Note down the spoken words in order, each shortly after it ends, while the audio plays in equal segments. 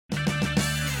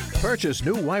Purchase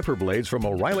new wiper blades from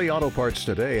O'Reilly Auto Parts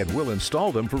today and we'll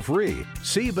install them for free.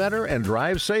 See better and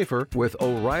drive safer with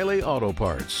O'Reilly Auto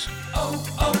Parts.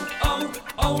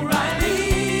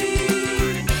 O'Reilly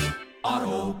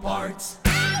Auto Parts.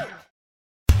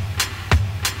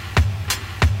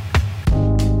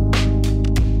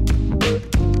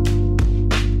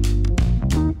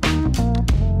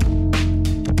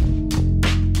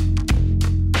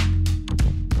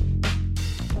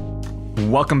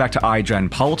 Welcome back to iGen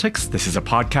Politics. This is a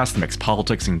podcast that makes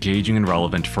politics engaging and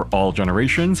relevant for all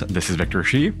generations. This is Victor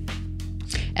Shi.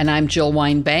 And I'm Jill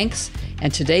Wine-Banks.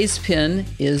 And today's pin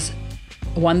is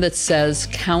one that says,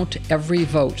 count every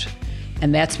vote.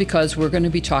 And that's because we're going to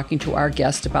be talking to our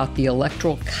guest about the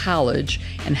Electoral College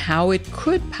and how it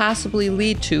could possibly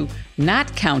lead to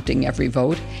not counting every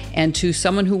vote and to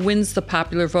someone who wins the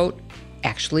popular vote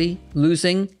actually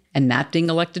losing and not being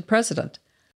elected president.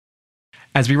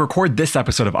 As we record this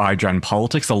episode of iGen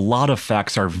Politics, a lot of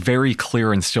facts are very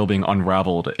clear and still being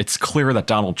unraveled. It's clear that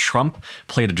Donald Trump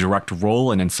played a direct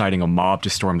role in inciting a mob to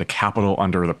storm the Capitol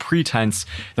under the pretense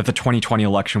that the 2020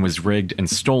 election was rigged and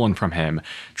stolen from him.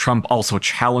 Trump also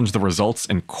challenged the results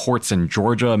in courts in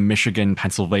Georgia, Michigan,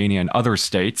 Pennsylvania, and other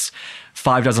states.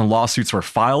 6 lawsuits were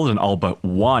filed and all but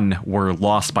one were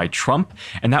lost by Trump,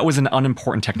 and that was an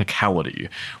unimportant technicality.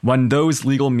 When those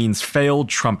legal means failed,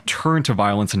 Trump turned to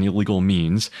violence and illegal means.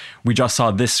 We just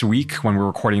saw this week, when we're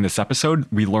recording this episode,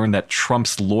 we learned that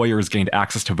Trump's lawyers gained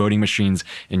access to voting machines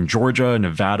in Georgia,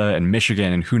 Nevada, and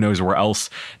Michigan, and who knows where else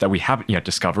that we haven't yet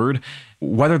discovered.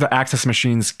 Whether the access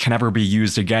machines can ever be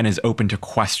used again is open to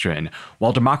question.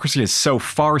 While democracy has so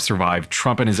far survived,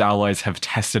 Trump and his allies have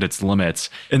tested its limits.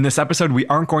 In this episode, we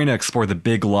aren't going to explore the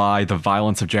big lie, the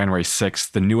violence of January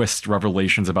 6th, the newest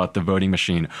revelations about the voting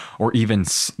machine, or even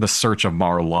the search of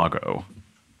Mar-a-Lago.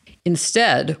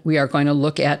 Instead, we are going to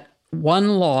look at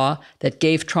one law that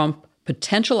gave Trump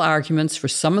potential arguments for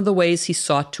some of the ways he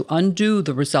sought to undo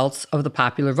the results of the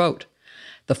popular vote.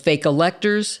 The fake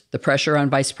electors, the pressure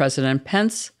on Vice President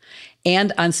Pence,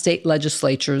 and on state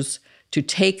legislatures to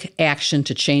take action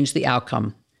to change the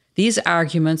outcome. These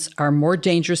arguments are more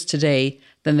dangerous today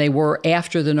than they were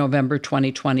after the November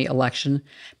 2020 election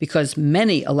because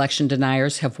many election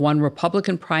deniers have won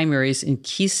Republican primaries in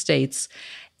key states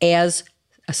as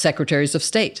secretaries of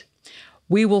state.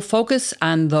 We will focus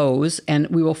on those, and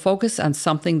we will focus on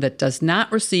something that does not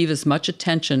receive as much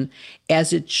attention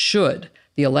as it should.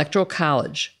 The Electoral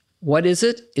College. What is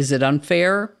it? Is it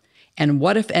unfair? And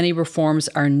what, if any, reforms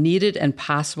are needed and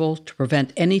possible to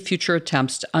prevent any future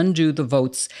attempts to undo the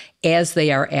votes as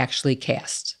they are actually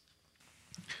cast?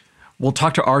 We'll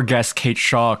talk to our guest, Kate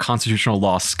Shaw, a constitutional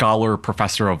law scholar,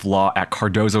 professor of law at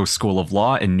Cardozo School of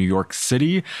Law in New York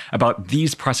City, about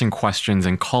these pressing questions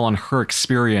and call on her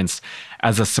experience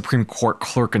as a Supreme Court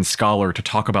clerk and scholar to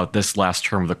talk about this last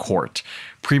term of the court.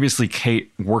 Previously,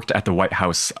 Kate worked at the White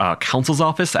House counsel's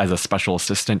office as a special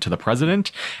assistant to the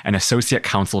president and associate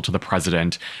counsel to the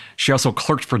president. She also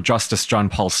clerked for Justice John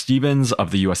Paul Stevens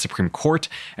of the U.S. Supreme Court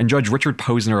and Judge Richard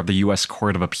Posner of the U.S.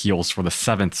 Court of Appeals for the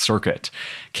Seventh Circuit.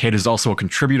 Kate is also a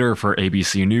contributor for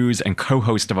ABC News and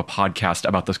co-host of a podcast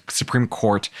about the Supreme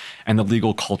Court and the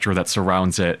legal culture that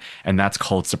surrounds it, and that's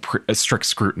called Strict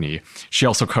Scrutiny. She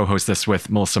also co-hosts this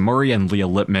with Melissa Murray and Leah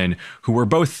Lippman, who were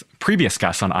both previous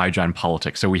guests on iGen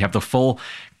Politics. So we have the full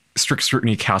Strict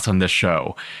Scrutiny cast on this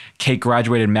show. Kate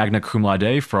graduated magna cum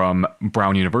laude from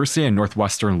Brown University and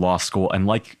Northwestern Law School, and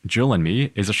like Jill and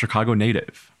me, is a Chicago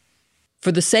native.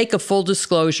 For the sake of full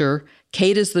disclosure,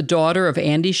 Kate is the daughter of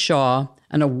Andy Shaw,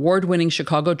 an award-winning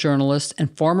Chicago journalist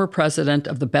and former president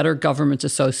of the Better Government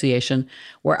Association,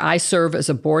 where I serve as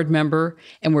a board member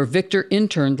and where Victor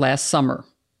interned last summer.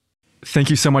 Thank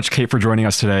you so much, Kate, for joining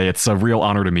us today. It's a real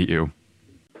honor to meet you.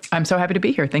 I'm so happy to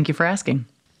be here. Thank you for asking.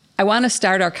 I want to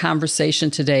start our conversation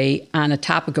today on a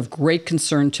topic of great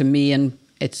concern to me, and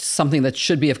it's something that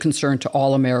should be of concern to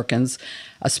all Americans,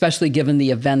 especially given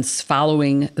the events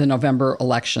following the November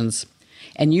elections.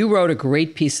 And you wrote a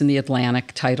great piece in The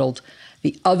Atlantic titled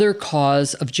 "The Other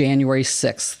Cause of January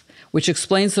 6th," which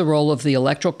explains the role of the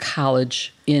Electoral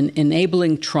College in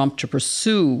enabling Trump to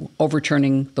pursue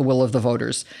overturning the will of the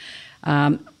voters.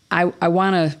 I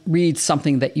want to read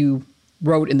something that you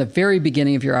wrote in the very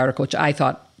beginning of your article, which I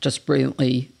thought just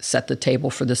brilliantly set the table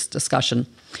for this discussion.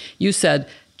 You said,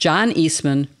 John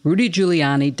Eastman, Rudy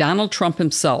Giuliani, Donald Trump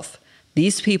himself,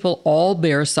 these people all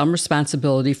bear some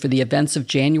responsibility for the events of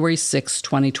January 6,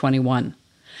 2021.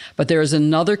 But there is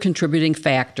another contributing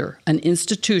factor, an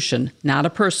institution, not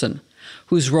a person,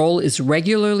 whose role is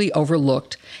regularly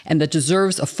overlooked and that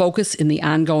deserves a focus in the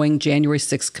ongoing January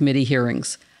 6 committee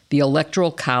hearings, the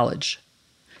Electoral College.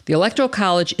 The Electoral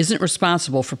College isn't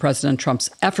responsible for President Trump's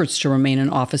efforts to remain in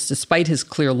office despite his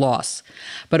clear loss,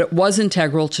 but it was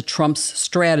integral to Trump's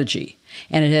strategy,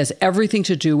 and it has everything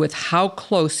to do with how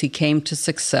close he came to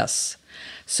success.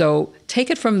 So take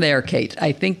it from there, Kate.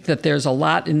 I think that there's a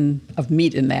lot of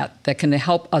meat in that can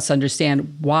help us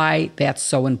understand why that's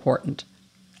so important.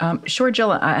 Sure,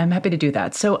 Jill, I'm happy to do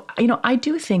that. So, I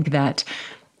do think that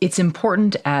it's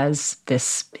important as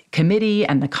this committee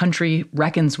and the country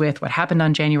reckons with what happened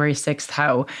on January 6th,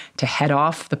 how to head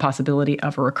off the possibility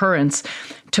of a recurrence,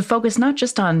 to focus not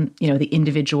just on, the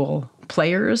individual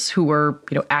players who were,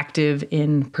 active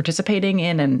in participating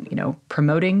in and,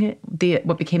 promoting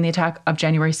what became the attack of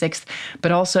January 6th,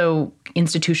 but also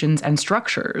institutions and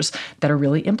structures that are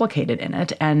really implicated in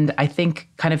it. And I think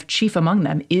kind of chief among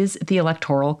them is the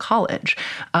Electoral College.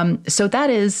 So that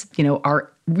is,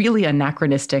 our really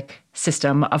anachronistic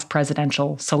system of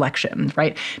presidential selection,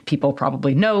 right? People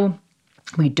probably know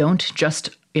we don't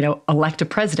just elect a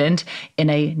president in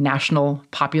a national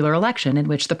popular election in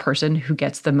which the person who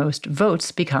gets the most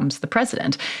votes becomes the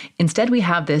president. Instead, we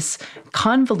have this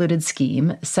convoluted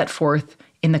scheme set forth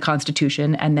in the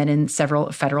Constitution and then in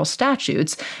several federal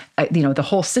statutes. The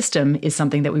whole system is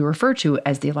something that we refer to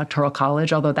as the Electoral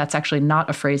College, although that's actually not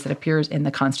a phrase that appears in the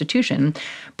Constitution.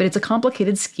 But it's a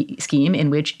complicated scheme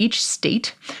in which each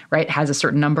state, right, has a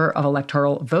certain number of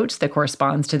electoral votes that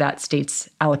corresponds to that state's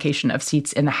allocation of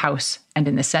seats in the House and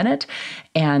in the Senate.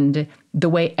 And the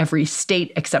way every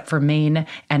state except for Maine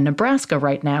and Nebraska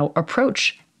right now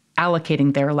approach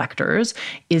allocating their electors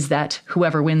is that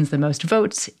whoever wins the most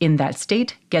votes in that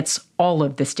state gets all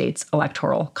of the state's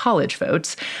electoral college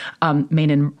votes. Maine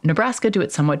and Nebraska do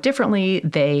it somewhat differently.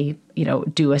 They,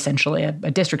 do essentially a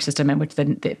district system in which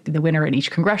the winner in each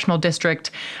congressional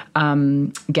district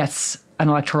gets an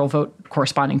electoral vote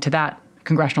corresponding to that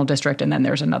congressional district, and then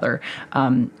there's another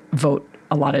vote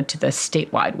allotted to the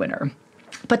statewide winner.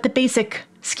 But the basic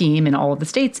scheme in all of the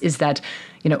states is that,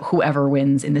 whoever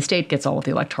wins in the state gets all of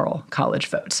the Electoral College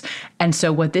votes. And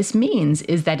so what this means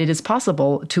is that it is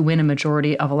possible to win a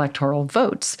majority of electoral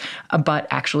votes, but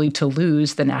actually to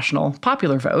lose the national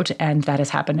popular vote. And that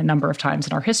has happened a number of times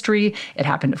in our history. It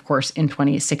happened, of course, in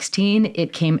 2016.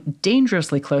 It came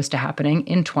dangerously close to happening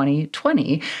in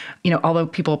 2020. Although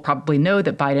people probably know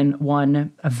that Biden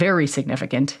won a very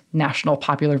significant national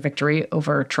popular victory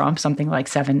over Trump, something like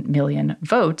 7 million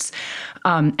votes,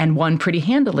 and won pretty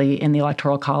handily in the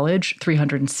Electoral College,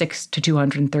 306 to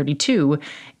 232.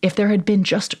 If there had been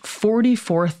just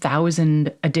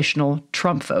 44,000 additional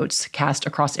Trump votes cast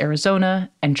across Arizona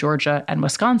and Georgia and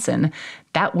Wisconsin,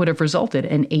 that would have resulted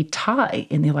in a tie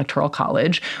in the Electoral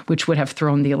College, which would have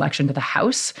thrown the election to the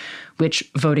House,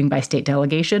 which, voting by state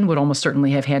delegation, would almost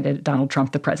certainly have handed Donald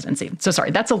Trump the presidency. So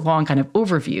sorry, that's a long kind of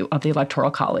overview of the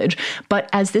Electoral College. But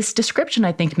as this description,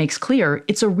 I think, makes clear,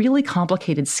 it's a really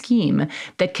complicated scheme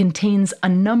that contains a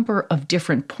number of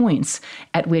different points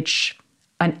at which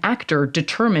an actor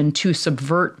determined to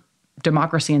subvert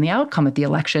democracy and the outcome of the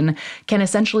election can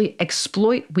essentially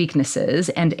exploit weaknesses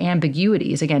and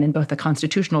ambiguities, again, in both the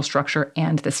constitutional structure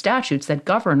and the statutes that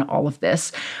govern all of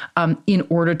this, in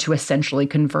order to essentially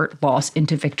convert loss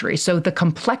into victory. So the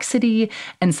complexity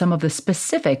and some of the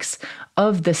specifics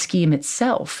of the scheme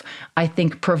itself, I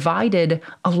think, provided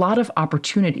a lot of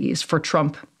opportunities for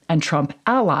Trump and Trump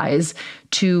allies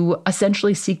to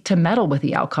essentially seek to meddle with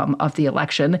the outcome of the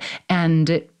election.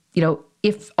 And,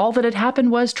 if all that had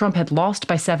happened was Trump had lost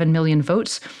by 7 million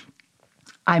votes,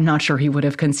 I'm not sure he would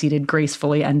have conceded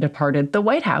gracefully and departed the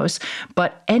White House,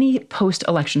 but any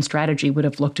post-election strategy would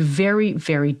have looked very,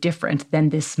 very different than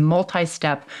this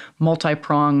multi-step,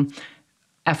 multi-prong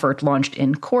effort launched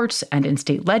in courts and in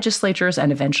state legislatures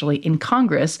and eventually in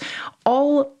Congress,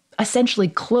 all essentially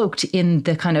cloaked in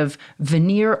the kind of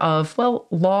veneer of,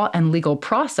 law and legal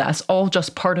process, all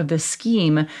just part of this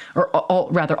scheme, or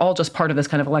all just part of this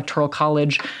kind of Electoral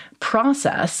College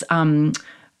process. And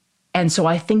so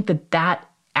I think that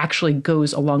actually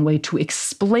goes a long way to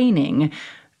explaining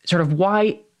sort of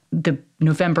why the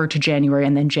November to January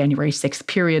and then January 6th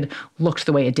period looked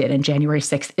the way it did. And January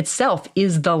 6th itself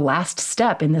is the last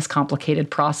step in this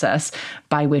complicated process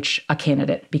by which a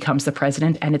candidate becomes the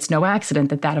president. And it's no accident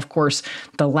that, of course,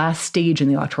 the last stage in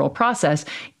the electoral process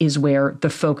is where the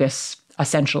focus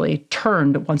essentially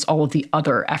turned once all of the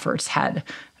other efforts had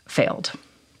failed.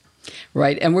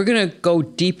 Right. And we're going to go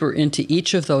deeper into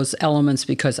each of those elements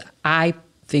because I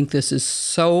think this is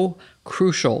so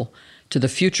crucial to the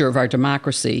future of our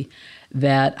democracy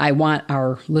that I want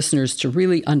our listeners to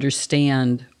really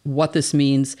understand what this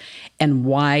means and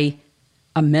why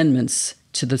amendments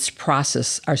to this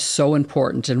process are so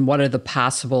important, and what are the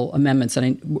possible amendments.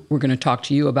 And we're going to talk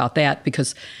to you about that,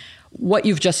 because what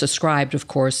you've just described, of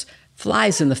course,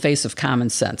 flies in the face of common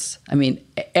sense. I mean,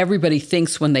 everybody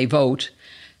thinks when they vote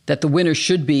that the winner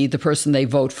should be the person they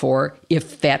vote for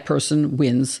if that person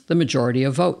wins the majority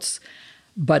of votes.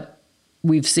 But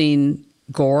we've seen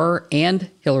Gore and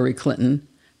Hillary Clinton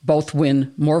both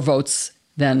win more votes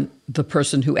than the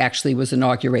person who actually was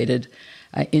inaugurated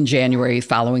in January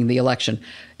following the election.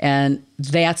 And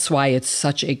that's why it's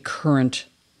such a current,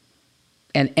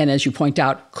 and as you point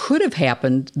out, could have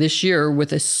happened this year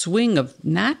with a swing of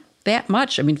not that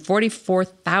much. I mean,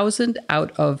 44,000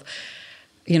 out of,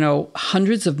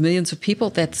 hundreds of millions of people.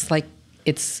 That's like,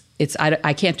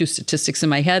 I can't do statistics in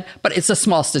my head, but it's a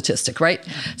small statistic, right?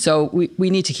 So we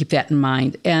need to keep that in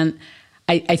mind. And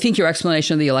I think your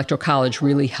explanation of the Electoral College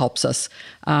really helps us.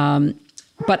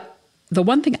 But the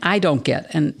one thing I don't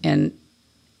get and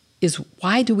is,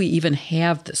 why do we even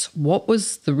have this? What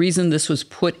was the reason this was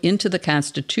put into the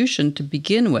Constitution to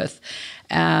begin with?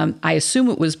 I assume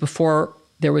it was before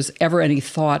there was ever any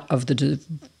thought of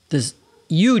this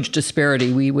huge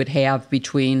disparity we would have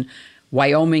between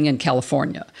Wyoming and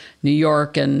California, New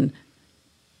York and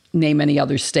name any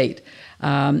other state.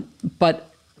 But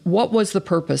what was the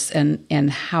purpose, and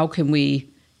how can we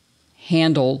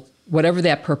handle whatever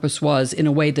that purpose was in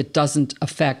a way that doesn't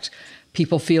affect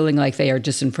people feeling like they are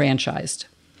disenfranchised?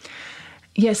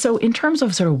 Yeah, so in terms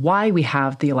of sort of why we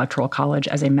have the Electoral College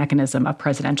as a mechanism of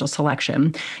presidential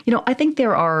selection, I think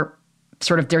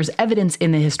there's evidence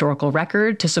in the historical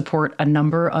record to support a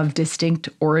number of distinct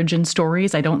origin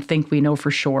stories. I don't think we know for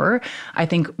sure. I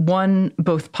think one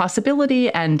both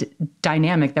possibility and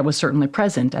dynamic that was certainly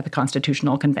present at the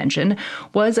Constitutional Convention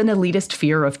was an elitist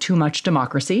fear of too much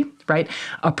democracy, right?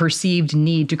 A perceived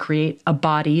need to create a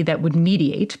body that would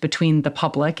mediate between the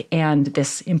public and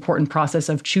this important process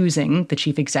of choosing the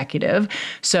chief executive.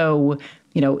 So,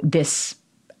 this,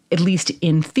 at least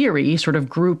in theory, sort of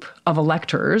group of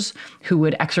electors who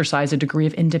would exercise a degree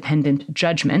of independent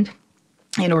judgment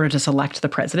in order to select the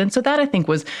president. So that, I think,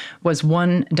 was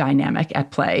one dynamic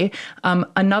at play.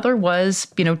 Another was,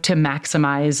 to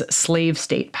maximize slave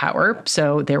state power.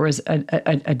 So there was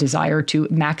a desire to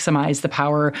maximize the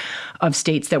power of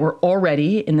states that were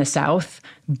already in the South,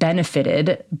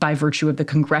 benefited by virtue of the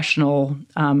congressional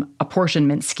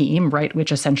apportionment scheme, right,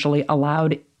 which essentially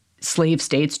allowed slave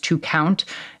states to count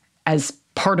as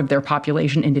part of their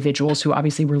population individuals who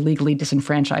obviously were legally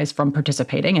disenfranchised from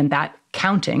participating. And that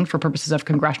counting for purposes of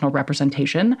congressional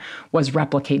representation was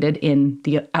replicated in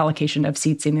the allocation of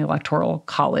seats in the Electoral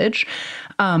College.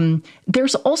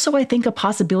 There's also, I think, a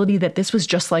possibility that this was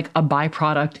just like a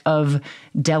byproduct of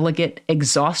delegate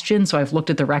exhaustion. So I've looked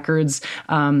at the records,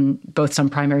 both some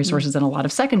primary sources and a lot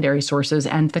of secondary sources,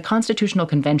 and the Constitutional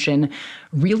Convention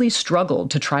really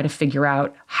struggled to try to figure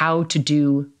out how to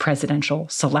do presidential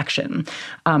selection.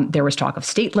 There was talk of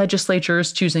state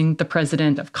legislatures choosing the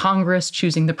president, of Congress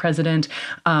choosing the president,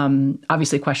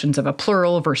 obviously questions of a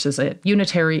plural versus a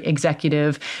unitary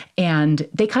executive, and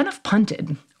they kind of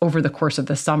punted over the course of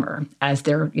the summer as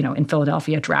they're, in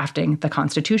Philadelphia drafting the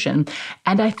Constitution.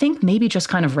 And I think maybe just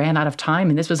kind of ran out of time.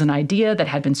 And this was an idea that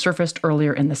had been surfaced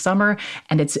earlier in the summer.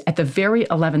 And it's at the very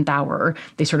 11th hour,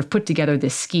 they sort of put together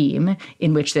this scheme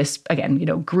in which this, again,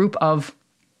 group of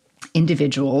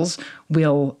individuals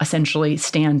will essentially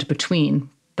stand between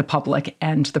the public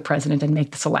and the president and make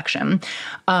the selection.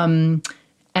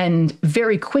 And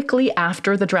very quickly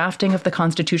after the drafting of the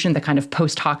Constitution, the kind of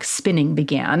post hoc spinning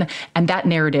began. And that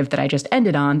narrative that I just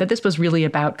ended on, that this was really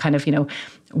about kind of,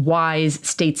 wise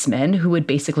statesmen who would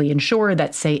basically ensure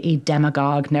that, say, a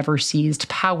demagogue never seized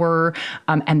power,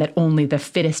 and that only the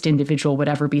fittest individual would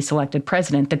ever be selected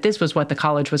president, that this was what the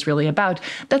college was really about.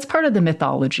 That's part of the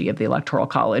mythology of the Electoral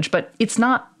College, but it's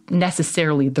not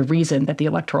necessarily the reason that the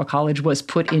Electoral College was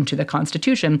put into the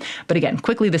Constitution. But again,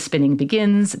 quickly the spinning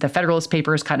begins. The Federalist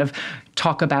Papers kind of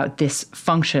talk about this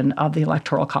function of the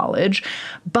Electoral College,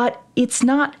 but it's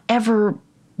not ever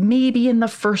maybe in the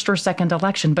first or second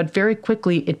election, but very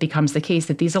quickly it becomes the case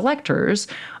that these electors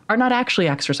are not actually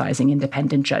exercising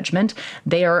independent judgment.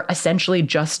 They are essentially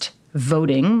just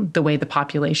voting the way the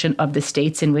population of the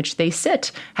states in which they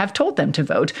sit have told them to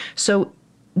vote. So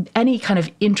any kind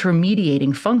of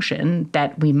intermediating function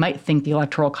that we might think the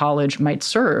Electoral College might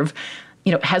serve,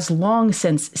 has long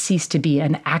since ceased to be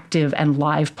an active and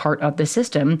live part of the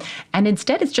system. And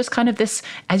instead, it's just kind of this,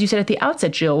 as you said at the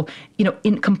outset, Jill,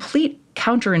 in complete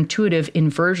counterintuitive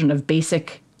inversion of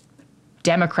basic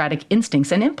democratic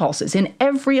instincts and impulses. In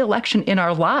every election in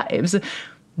our lives,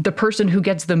 the person who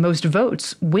gets the most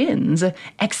votes wins,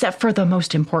 except for the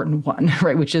most important one,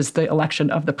 right, which is the election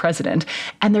of the president.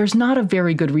 And there's not a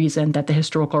very good reason that the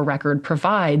historical record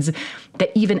provides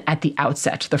that even at the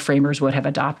outset, the framers would have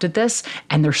adopted this.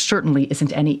 And there certainly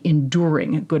isn't any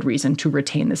enduring good reason to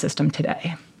retain the system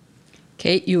today.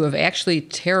 Kate, you have actually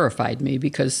terrified me,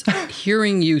 because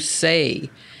hearing you say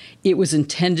it was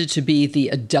intended to be the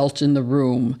adult in the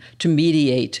room, to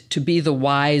mediate, to be the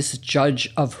wise judge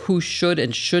of who should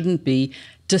and shouldn't be,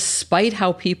 despite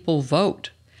how people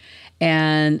vote.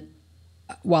 And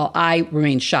while I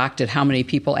remain shocked at how many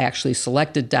people actually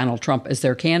selected Donald Trump as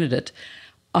their candidate,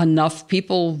 enough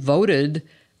people voted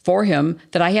for him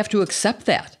that I have to accept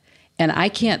that. And I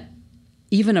can't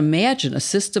even imagine a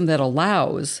system that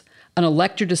allows an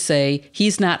elector to say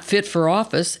he's not fit for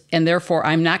office, and therefore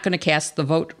I'm not going to cast the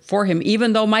vote for him,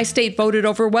 even though my state voted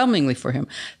overwhelmingly for him.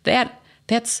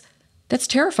 That's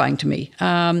terrifying to me.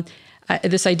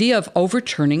 This idea of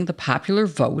overturning the popular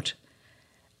vote,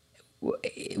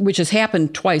 which has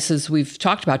happened twice, as we've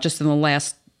talked about just in the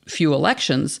last few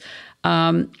elections.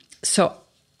 So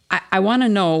I want to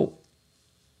know,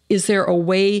 is there a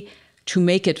way to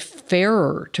make it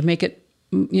fairer, to make it,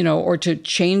 or to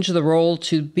change the role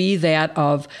to be that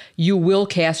of you will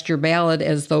cast your ballot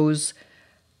as those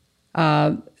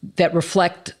that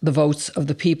reflect the votes of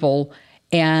the people,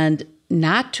 and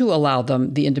not to allow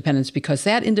them the independence, because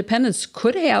that independence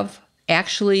could have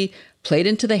actually played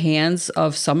into the hands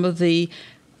of some of the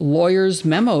lawyers'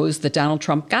 memos that Donald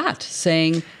Trump got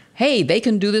saying, hey, they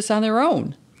can do this on their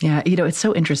own. Yeah, it's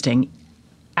so interesting.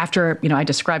 After, I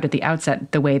described at the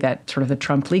outset the way that sort of the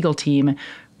Trump legal team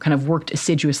kind of worked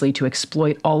assiduously to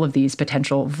exploit all of these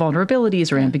potential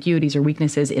vulnerabilities or ambiguities or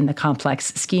weaknesses in the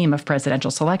complex scheme of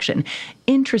presidential selection.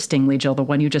 Interestingly, Jill, the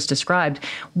one you just described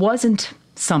wasn't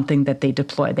something that they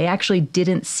deployed. They actually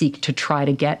didn't seek to try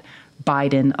to get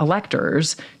Biden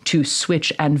electors to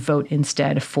switch and vote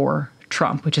instead for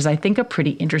Trump, which is, I think, a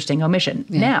pretty interesting omission.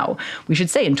 Yeah. Now, we should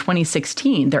say in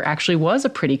 2016, there actually was a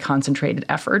pretty concentrated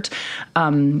effort.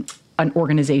 An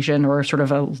organization or sort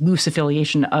of a loose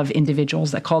affiliation of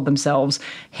individuals that called themselves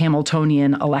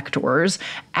Hamiltonian electors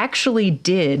actually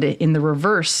did, in the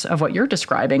reverse of what you're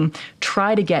describing,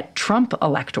 try to get Trump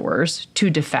electors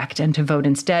to defect and to vote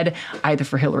instead, either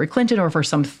for Hillary Clinton or for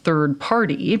some third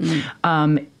party,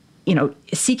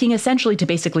 seeking essentially to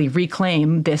basically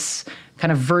reclaim this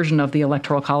kind of version of the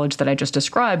Electoral College that I just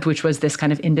described, which was this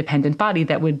kind of independent body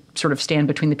that would sort of stand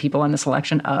between the people and the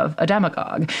selection of a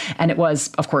demagogue. And it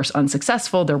was, of course,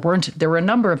 unsuccessful. There were a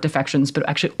number of defections, but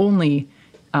actually only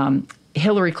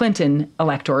Hillary Clinton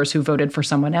electors who voted for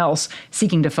someone else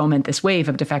seeking to foment this wave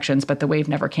of defections, but the wave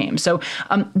never came. So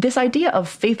this idea of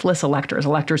faithless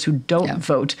electors who don't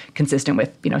vote consistent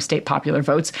with, state popular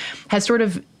votes, has sort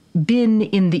of been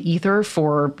in the ether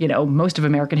for, most of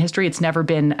American history. It's never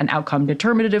been an outcome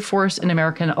determinative force in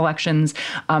American elections.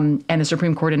 And the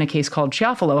Supreme Court, in a case called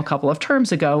Chiafalo a couple of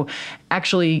terms ago,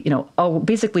 actually,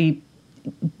 basically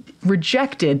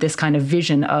rejected this kind of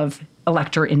vision of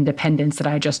elector independence that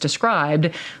I just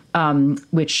described,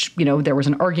 which, there was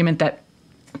an argument that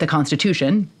the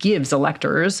Constitution gives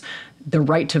electors the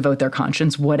right to vote their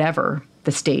conscience, whatever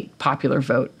the state popular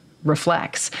vote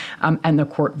reflects. And the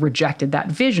court rejected that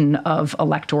vision of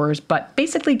electors, but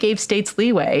basically gave states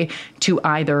leeway to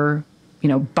either,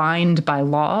 bind by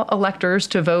law electors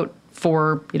to vote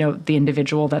for, the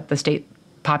individual that the state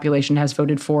population has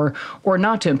voted for, or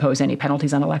not to impose any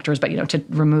penalties on electors, but, to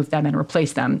remove them and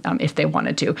replace them if they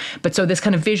wanted to. But so this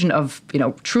kind of vision of,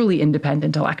 truly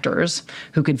independent electors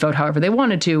who could vote however they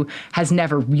wanted to has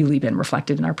never really been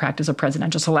reflected in our practice of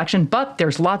presidential selection. But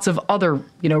there's lots of other,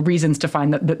 reasons to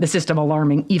find the system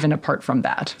alarming, even apart from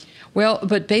that. Well,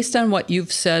 but based on what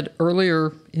you've said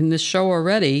earlier in this show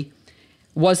already,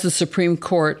 was the Supreme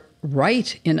Court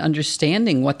right in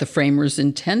understanding what the framers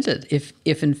intended?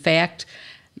 If in fact,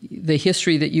 the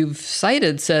history that you've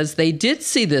cited says they did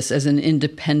see this as an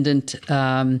independent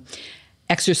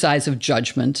exercise of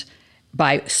judgment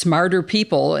by smarter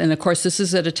people. And of course, this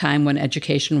is at a time when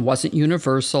education wasn't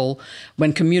universal,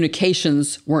 when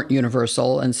communications weren't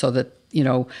universal. And so that,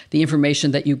 the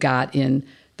information that you got in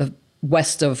the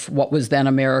west of what was then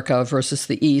America versus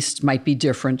the east might be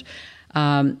different.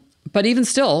 But even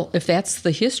still, if that's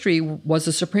the history, was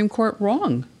the Supreme Court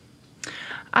wrong?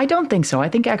 I don't think so. I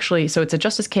think actually, so it's a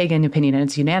Justice Kagan opinion and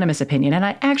it's a unanimous opinion. And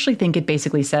I actually think it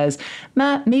basically says,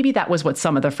 maybe that was what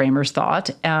some of the framers thought.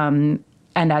 And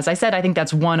as I said, I think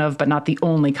that's one of, but not the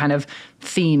only kind of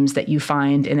themes that you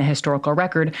find in the historical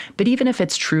record. But even if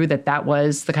it's true that that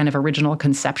was the kind of original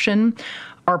conception,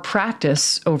 our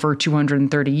practice over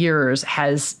 230 years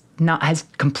has has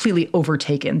completely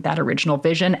overtaken that original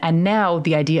vision. And now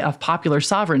the idea of popular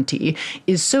sovereignty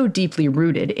is so deeply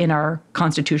rooted in our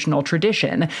constitutional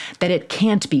tradition that it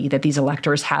can't be that these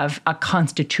electors have a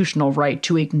constitutional right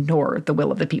to ignore the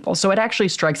will of the people. So it actually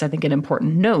strikes, I think, an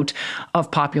important note of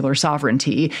popular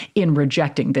sovereignty in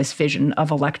rejecting this vision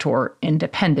of elector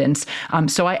independence.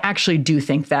 So I actually do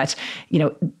think that,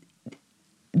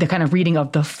 the kind of reading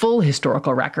of the full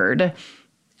historical record,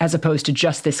 as opposed to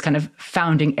just this kind of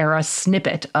founding era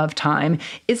snippet of time,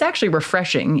 is actually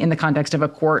refreshing in the context of a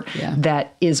court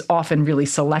that is often really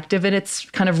selective in its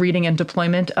kind of reading and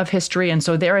deployment of history. And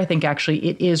so there, I think actually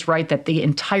it is right that the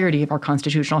entirety of our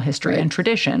constitutional history and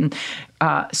tradition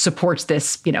supports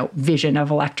this, vision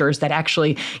of electors that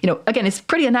actually, again, it's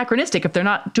pretty anachronistic. If they're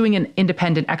not doing an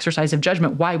independent exercise of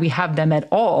judgment, why we have them at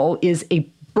all is a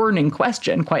burning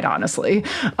question, quite honestly.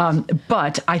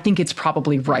 But I think it's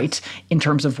probably right in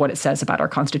terms of what it says about our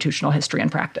constitutional history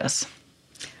and practice.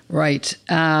 Right.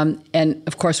 And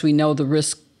of course, we know the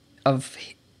risk of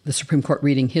the Supreme Court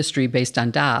reading history based on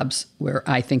Dobbs, where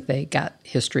I think they got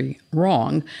history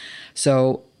wrong.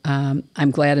 So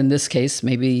I'm glad in this case,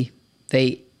 maybe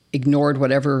they ignored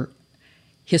whatever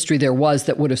history there was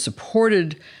that would have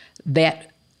supported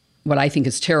that, what I think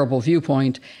is terrible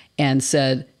viewpoint, and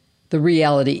said, the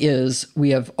reality is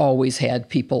we have always had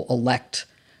people elect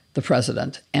the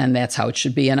president, and that's how it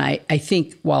should be. And I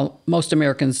think while most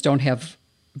Americans don't have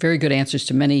very good answers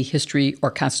to many history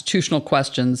or constitutional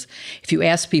questions, if you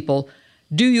ask people,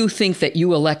 do you think that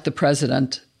you elect the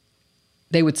president?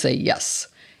 They would say yes.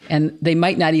 And they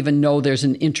might not even know there's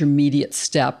an intermediate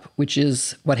step, which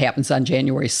is what happens on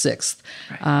January 6th.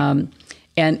 Right.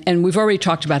 And we've already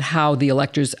talked about how the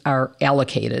electors are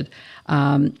allocated.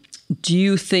 Do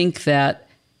you think that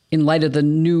in light of the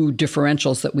new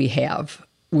differentials that we have,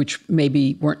 which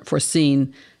maybe weren't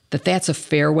foreseen, that that's a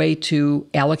fair way to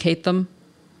allocate them?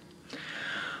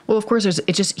 Well, of course,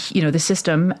 the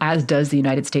system, as does the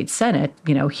United States Senate,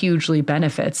 hugely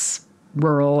benefits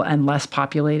rural and less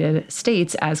populated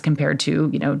states as compared to,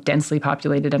 densely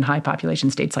populated and high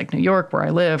population states like New York, where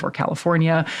I live, or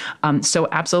California. So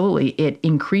absolutely, it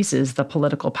increases the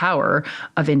political power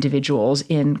of individuals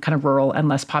in kind of rural and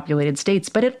less populated states.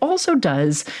 But it also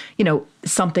does,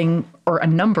 something or a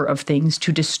number of things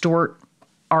to distort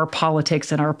our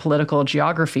politics and our political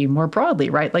geography more broadly,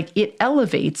 right? Like it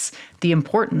elevates the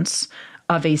importance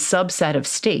of a subset of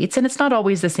states, and it's not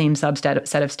always the same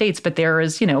subset of states, but there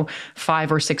is,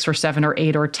 5 or 6 or 7 or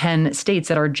 8 or 10 states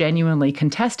that are genuinely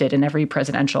contested in every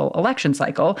presidential election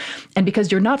cycle. And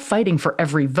because you're not fighting for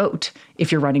every vote if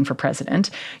you're running for president,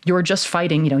 you're just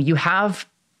fighting, you have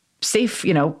safe,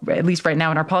 at least right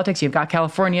now in our politics, you've got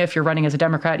California. If you're running as a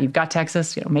Democrat, you've got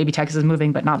Texas, maybe Texas is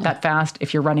moving, but not that fast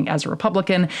if you're running as a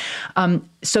Republican.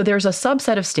 So there's a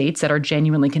subset of states that are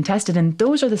genuinely contested, and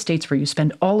those are the states where you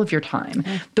spend all of your time.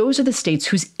 Those are the states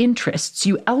whose interests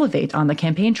you elevate on the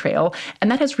campaign trail,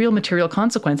 and that has real material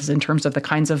consequences in terms of the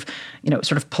kinds of,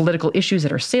 sort of political issues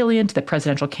that are salient that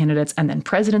presidential candidates and then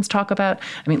presidents talk about.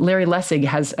 I mean, Larry Lessig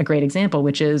has a great example,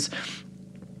 which is,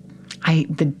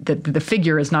 the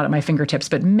figure is not at my fingertips,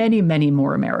 but many, many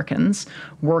more Americans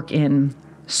work in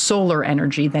solar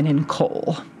energy than in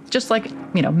coal. Just like,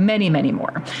 many, many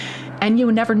more. And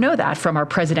you never know that from our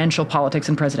presidential politics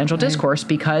and presidential discourse,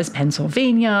 because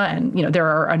Pennsylvania and, there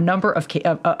are a number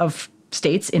of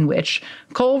states in which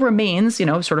coal remains,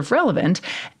 sort of relevant,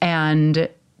 and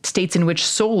states in which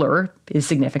solar is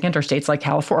significant are states like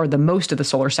California, or the most of the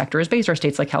solar sector is based, are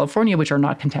states like California, which are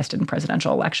not contested in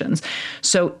presidential elections.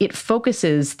 So it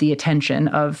focuses the attention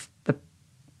of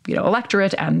the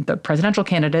electorate and the presidential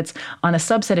candidates on a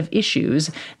subset of issues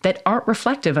that aren't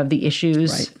reflective of the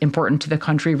issues important to the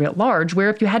country writ large, where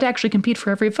if you had to actually compete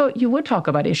for every vote, you would talk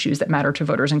about issues that matter to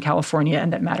voters in California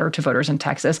and that matter to voters in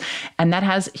Texas. And that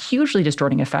has hugely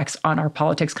distorting effects on our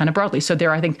politics kind of broadly. So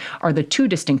there, I think, are the two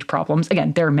distinct problems.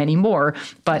 Again, there are many more,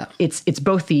 but it's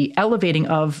both the elevating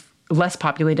of less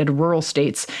populated rural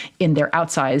states in their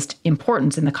outsized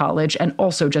importance in the college, and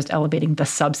also just elevating the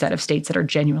subset of states that are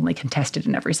genuinely contested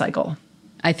in every cycle.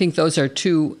 I think those are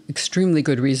two extremely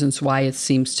good reasons why it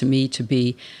seems to me to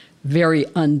be very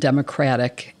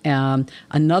undemocratic.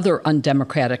 Another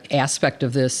undemocratic aspect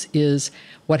of this is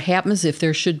what happens if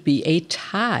there should be a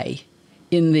tie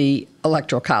in the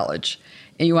Electoral College.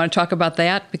 And you want to talk about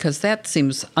that? Because that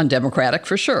seems undemocratic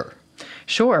for sure.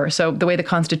 Sure. So the way the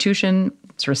Constitution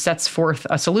sort of sets forth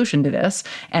a solution to this.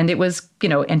 And it was,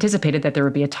 anticipated that there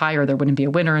would be a tie or there wouldn't be a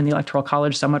winner in the Electoral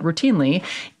College somewhat routinely,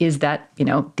 is that,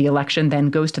 the election then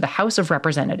goes to the House of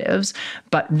Representatives.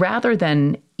 But rather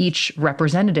than each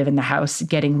representative in the House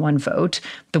getting one vote,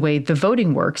 the way the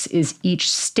voting works is each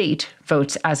state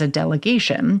votes as a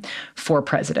delegation for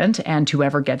president, and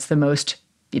whoever gets the most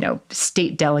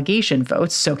state delegation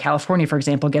votes. So California, for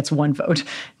example, gets one vote.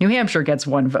 New Hampshire gets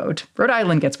one vote. Rhode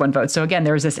Island gets one vote. So again,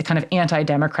 there's this kind of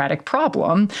anti-democratic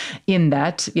problem in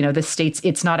that, the states,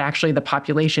 it's not actually the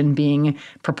population being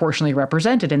proportionally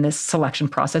represented in this selection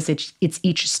process. It's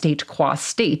each state qua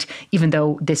state, even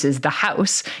though this is the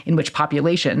House in which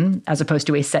population, as opposed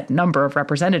to a set number of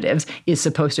representatives, is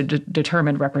supposed to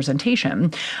determine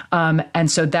representation. And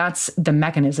so that's the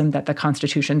mechanism that the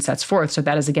Constitution sets forth. So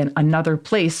that is, again, another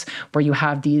place where you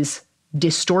have these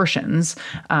distortions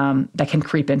that can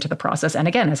creep into the process. And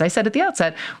again, as I said at the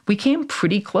outset, we came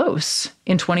pretty close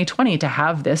in 2020 to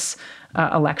have this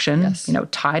election, yes,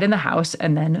 tied in the House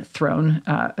and then thrown,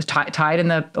 tied in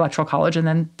the Electoral College and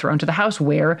then thrown to the House,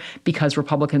 where, because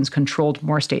Republicans controlled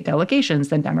more state delegations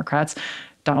than Democrats,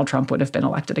 Donald Trump would have been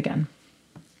elected again.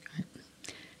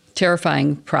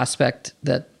 Terrifying prospect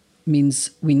that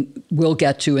means we will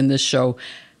get to in this show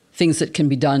things that can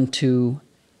be done to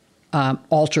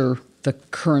alter the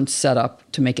current setup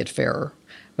to make it fairer.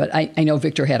 But I know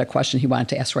Victor had a question he wanted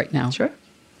to ask right now. Sure.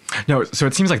 No, so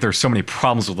it seems like there's so many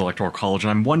problems with the Electoral College,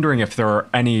 and I'm wondering if there are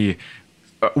any.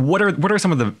 What are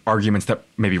some of the arguments that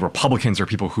maybe Republicans or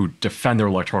people who defend their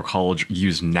Electoral College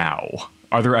use now?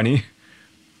 Are there any?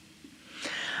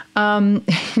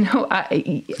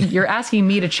 You're asking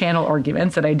me to channel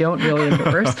arguments that I don't really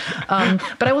endorse.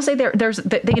 But I will say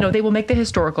they will make the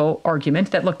historical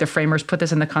argument that, look, the framers put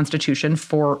this in the Constitution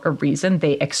for a reason.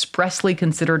 They expressly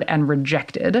considered and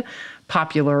rejected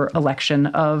popular election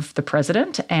of the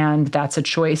president, and that's a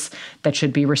choice that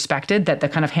should be respected, that the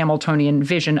kind of Hamiltonian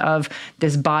vision of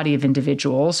this body of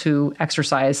individuals who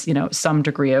exercise, some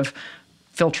degree of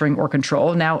filtering or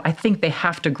control. Now, I think they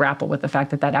have to grapple with the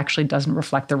fact that that actually doesn't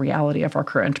reflect the reality of our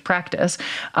current practice.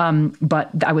 But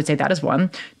I would say that is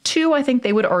one. Two, I think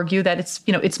they would argue that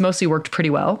it's mostly worked pretty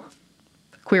well.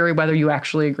 Query whether you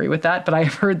actually agree with that, but I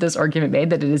have heard this argument made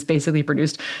that it has basically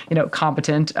produced,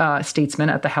 competent statesmen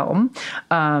at the helm.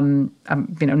 I'm,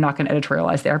 not going to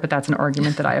editorialize there, but that's an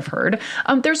argument that I have heard.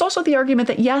 There's also the argument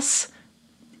that, yes,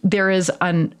 there is a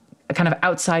kind of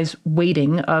outsized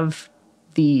weighting of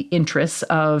the interests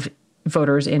of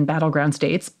voters in battleground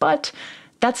states, but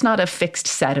that's not a fixed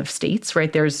set of states,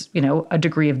 right? There's, a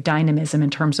degree of dynamism in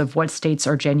terms of what states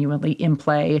are genuinely in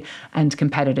play and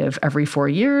competitive every 4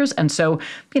 years. And so,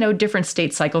 different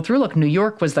states cycle through. Look, New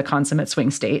York was the consummate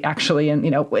swing state, actually. And,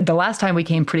 the last time we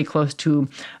came pretty close to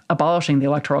abolishing the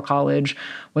Electoral College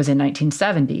was in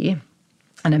 1970.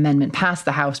 An amendment passed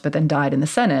the House, but then died in the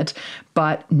Senate.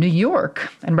 But New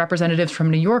York and representatives from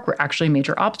New York were actually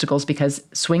major obstacles because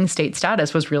swing state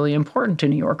status was really important to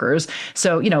New Yorkers.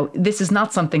 So, this is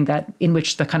not something in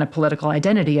which the kind of political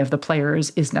identity of the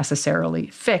players is necessarily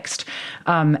fixed.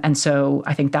 And so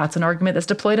I think that's an argument that's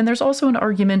deployed. And there's also an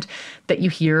argument that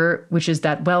you hear, which is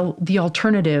that, well, the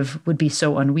alternative would be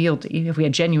so unwieldy. If we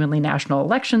had genuinely national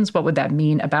elections, what would that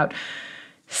mean about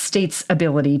states'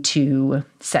 ability to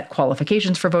set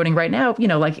qualifications for voting? Right now,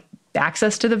 like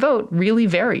access to the vote really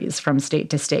varies from state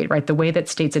to state, right? The way that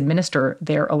states administer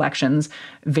their elections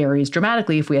varies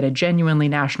dramatically. If we had a genuinely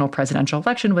national presidential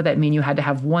election, would that mean you had to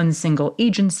have one single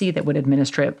agency that would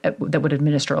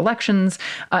administer elections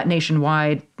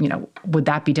nationwide? Would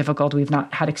that be difficult? We've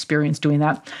not had experience doing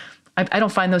that. I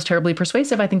don't find those terribly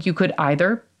persuasive. I think you could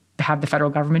either have the federal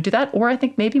government do that, or I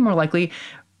think maybe more likely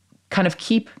kind of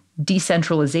keep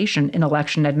decentralization in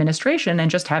election administration and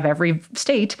just have every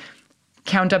state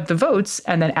count up the votes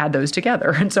and then add those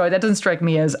together. And so that doesn't strike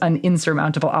me as an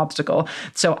insurmountable obstacle.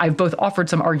 So I've both offered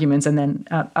some arguments and then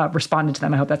responded to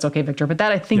them. I hope that's okay, Victor. But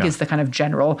that, I think, is the kind of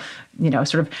general,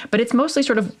 sort of, but it's mostly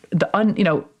sort of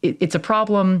it's a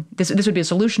problem. This would be a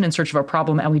solution in search of a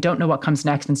problem, and we don't know what comes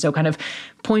next. And so kind of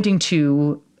pointing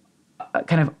to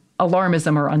kind of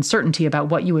alarmism or uncertainty about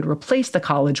what you would replace the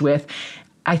college with,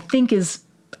 I think is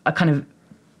a kind of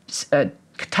a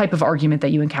type of argument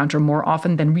that you encounter more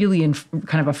often than really in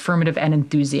kind of affirmative and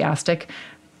enthusiastic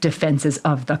defenses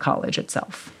of the college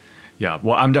itself. Yeah,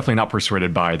 well, I'm definitely not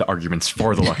persuaded by the arguments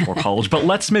for the Electoral College, but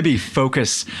let's maybe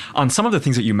focus on some of the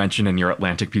things that you mentioned in your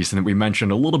Atlantic piece and that we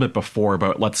mentioned a little bit before,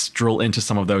 but let's drill into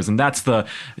some of those. And that's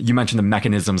you mentioned the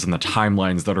mechanisms and the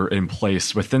timelines that are in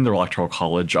place within the Electoral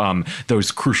College, those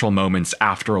crucial moments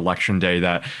after Election Day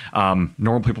that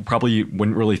normal people probably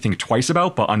wouldn't really think twice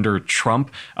about, but under Trump,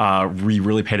 we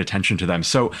really paid attention to them.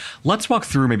 So let's walk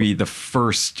through maybe the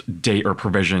first date or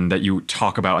provision that you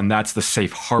talk about, and that's the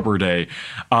Safe Harbor Day.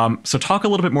 So talk a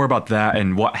little bit more about that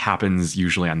and what happens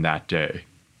usually on that day.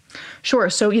 Sure.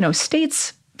 So,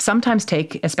 states sometimes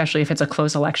take, especially if it's a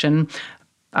close election,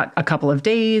 a couple of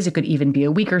days. It could even be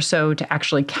a week or so to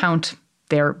actually count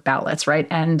their ballots, right?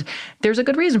 And there's a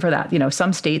good reason for that.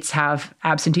 Some states have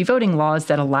absentee voting laws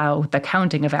that allow the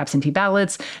counting of absentee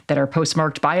ballots that are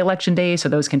postmarked by Election Day. So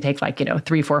those can take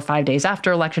 3, 4, 5 days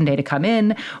after Election Day to come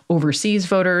in. Overseas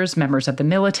voters, members of the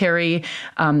military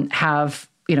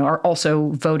are also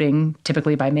voting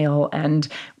typically by mail and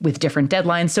with different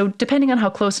deadlines. So depending on how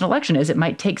close an election is, it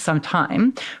might take some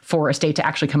time for a state to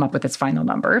actually come up with its final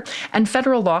number. And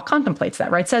federal law contemplates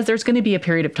that, right? It says there's going to be a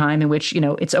period of time in which,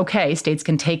 it's okay. States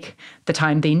can take the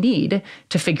time they need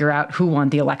to figure out who won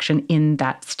the election in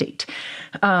that state.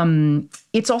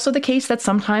 It's also the case that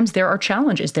sometimes there are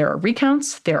challenges. There are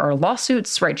recounts, there are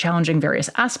lawsuits, right, challenging various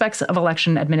aspects of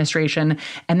election administration,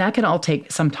 and that can all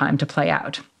take some time to play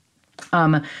out.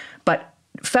 But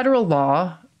federal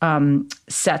law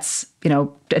sets,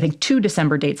 I think 2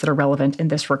 December dates that are relevant in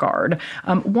this regard.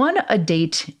 One, a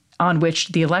date on which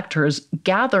the electors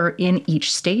gather in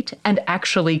each state and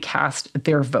actually cast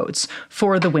their votes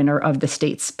for the winner of the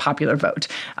state's popular vote,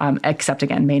 except,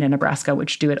 again, Maine and Nebraska,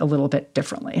 which do it a little bit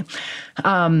differently.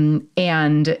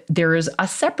 And there is a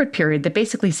separate period that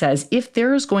basically says if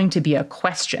there is going to be a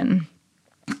question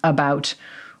about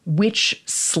which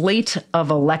slate of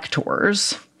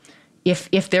electors, if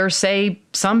there's, say,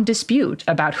 some dispute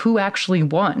about who actually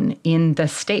won in the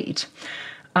state,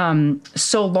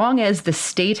 so long as the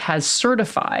state has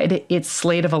certified its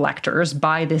slate of electors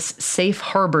by this safe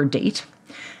harbor date,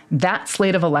 that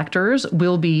slate of electors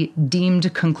will be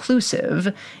deemed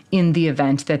conclusive in the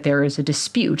event that there is a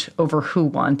dispute over who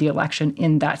won the election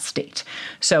in that state.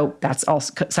 So that's all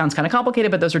sounds kind of complicated,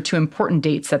 but those are 2 important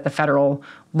dates that the federal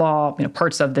law,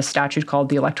 parts of the statute called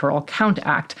the Electoral Count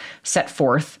Act, set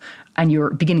forth. And you're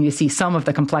beginning to see some of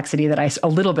the complexity that I a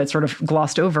little bit sort of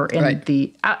glossed over in at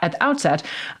the outset.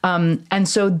 And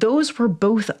so those were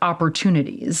both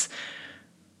opportunities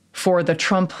for the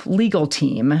Trump legal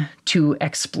team to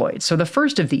exploit. So the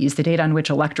first of these, the date on which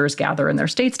electors gather in their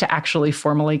states to actually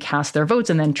formally cast their votes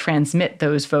and then transmit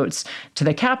those votes to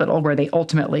the Capitol, where they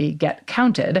ultimately get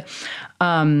counted.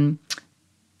 In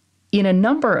a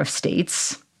number of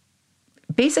states,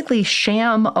 basically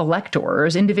sham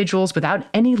electors, individuals without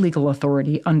any legal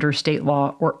authority under state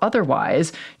law or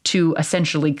otherwise, to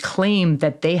essentially claim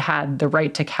that they had the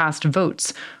right to cast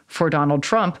votes for Donald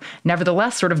Trump,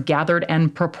 nevertheless sort of gathered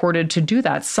and purported to do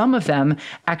that. Some of them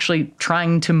actually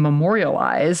trying to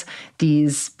memorialize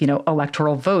these,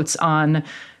 electoral votes on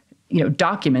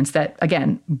documents that,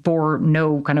 again, bore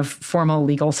no kind of formal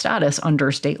legal status under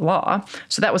state law.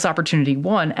 So that was opportunity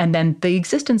one. And then the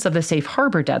existence of the safe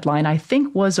harbor deadline, I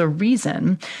think, was a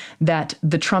reason that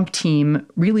the Trump team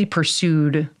really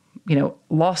pursued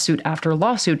lawsuit after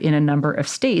lawsuit in a number of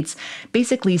states,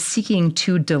 basically seeking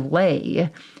to delay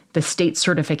the state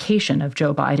certification of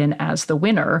Joe Biden as the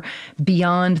winner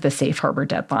beyond the safe harbor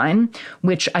deadline,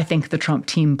 which I think the Trump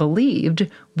team believed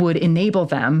would enable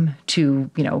them to,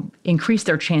 increase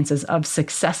their chances of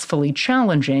successfully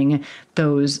challenging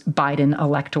those Biden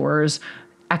electors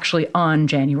actually on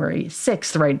January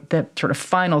 6th, right, the sort of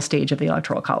final stage of the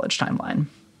Electoral College timeline.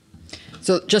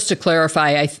 So just to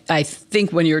clarify, I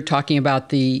think when you're talking about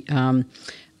the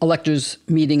electors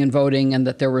meeting and voting and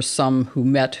that there were some who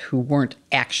met who weren't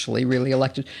actually really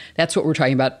elected, that's what we're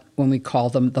talking about when we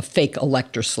call them the fake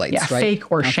elector slates, right?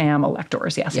 Fake or sham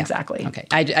electors. Yes, exactly. Okay.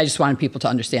 I just wanted people to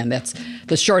understand that's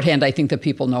the shorthand I think that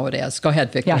people know it as. Go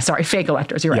ahead, Victor. Yeah, sorry, fake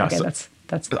electors. You're right. Yeah, okay, so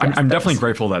I'm definitely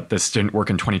grateful that this didn't work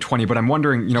in 2020, but I'm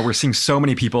wondering, we're seeing so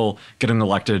many people getting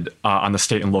elected on the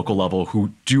state and local level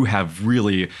who do have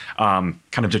really kind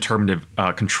of determinative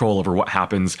control over what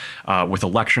happens with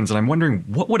elections. And I'm wondering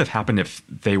what would have happened if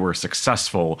they were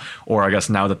successful, or I guess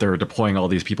now that they're deploying all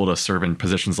these people to serve in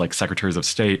positions like secretaries of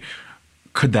state,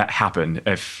 could that happen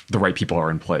if the right people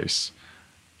are in place?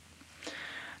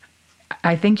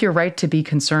 I think you're right to be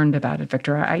concerned about it,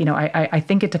 Victor. I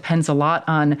think it depends a lot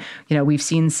on, we've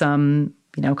seen some,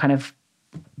 kind of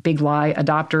big lie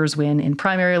adopters win in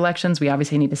primary elections. We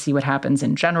obviously need to see what happens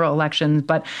in general elections,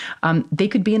 but they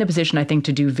could be in a position, I think,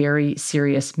 to do very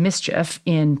serious mischief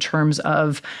in terms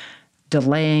of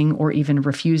delaying or even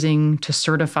refusing to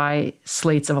certify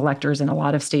slates of electors. In a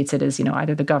lot of states, it is,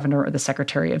 either the governor or the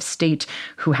secretary of state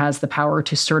who has the power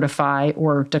to certify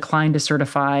or decline to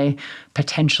certify,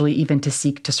 potentially even to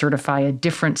seek to certify a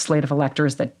different slate of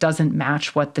electors that doesn't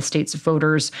match what the state's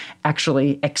voters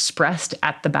actually expressed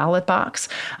at the ballot box.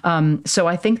 So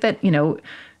I think that,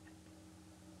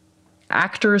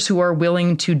 actors who are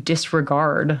willing to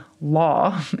disregard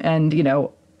law and,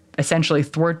 essentially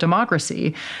thwart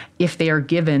democracy, if they are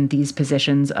given these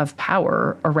positions of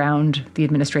power around the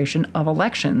administration of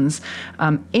elections.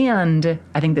 And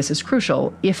I think this is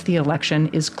crucial, if the election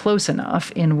is close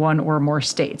enough in one or more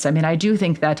states. I mean, I do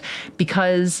think that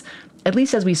because, at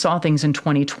least as we saw things in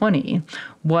 2020,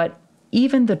 what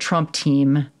even the Trump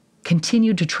team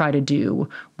continued to try to do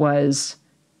was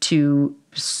to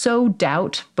sow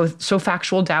doubt, both sow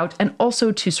factual doubt, and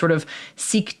also to sort of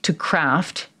seek to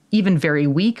craft, even very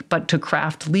weak, but to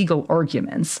craft legal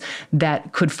arguments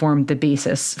that could form the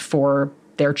basis for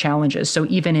their challenges. So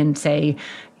even in, say,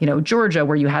 Georgia,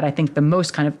 where you had, I think, the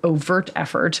most kind of overt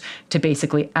effort to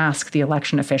basically ask the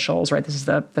election officials, right? This is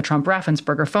the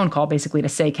Trump-Raffensperger phone call, basically to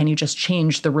say, can you just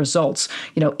change the results,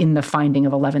 in the finding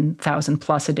of 11,000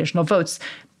 plus additional votes?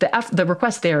 The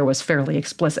request there was fairly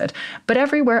explicit. But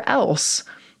everywhere else,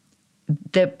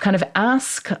 the kind of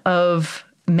ask of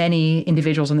many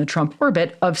individuals in the Trump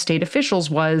orbit of state officials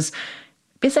was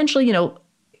essentially,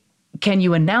 can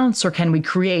you announce or can we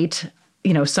create,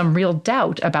 some real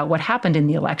doubt about what happened in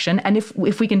the election? And if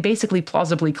we can basically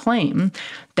plausibly claim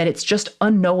that it's just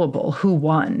unknowable who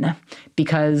won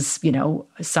because,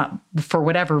 for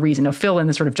whatever reason, fill in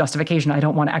the sort of justification. I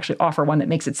don't want to actually offer one that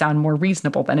makes it sound more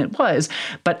reasonable than it was,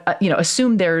 but,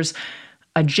 assume there's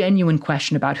a genuine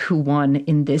question about who won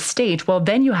in this state, well,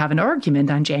 then you have an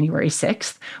argument on January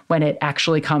 6th when it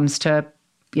actually comes to,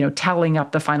 tallying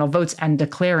up the final votes and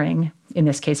declaring, in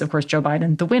this case, of course, Joe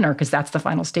Biden the winner, because that's the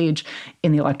final stage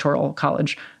in the Electoral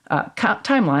College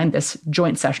timeline, this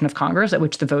joint session of Congress at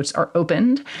which the votes are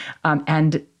opened.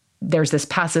 And there's this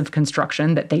passive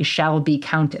construction that they shall be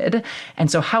counted.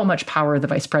 And so how much power the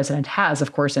vice president has,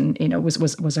 of course, and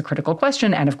was a critical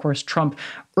question. And of course, Trump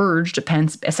urged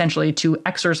Pence essentially to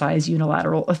exercise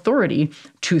unilateral authority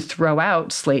to throw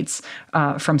out slates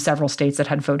from several states that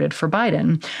had voted for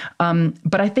Biden.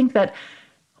 But I think that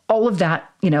all of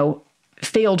that,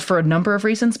 failed for a number of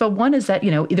reasons. But one is that,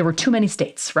 there were too many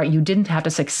states, right? You didn't have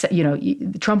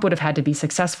to Trump would have had to be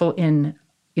successful in,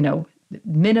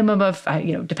 minimum of,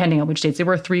 depending on which states, there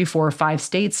were 3, 4, 5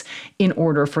 states in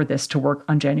order for this to work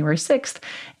on January 6th.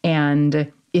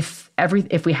 And if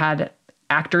we had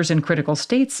actors in critical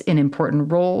states in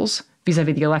important roles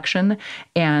vis-a-vis the election,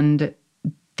 and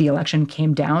the election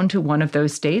came down to one of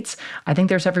those states, I think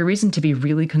there's every reason to be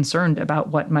really concerned about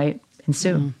what might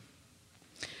ensue. Mm.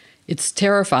 It's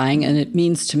terrifying, and it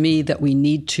means to me that we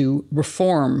need to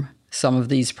reform some of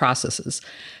these processes.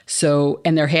 So,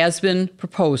 and there has been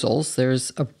proposals. There's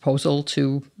a proposal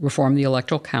to reform the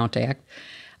Electoral Count Act.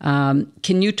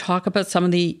 Can you talk about some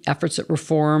of the efforts at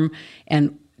reform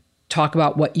and talk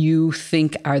about what you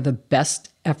think are the best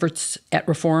efforts at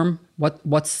reform?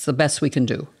 What's the best we can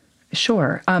do?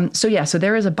 Sure. So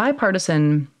there is a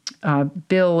bipartisan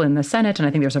bill in the Senate, and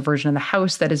I think there's a version in the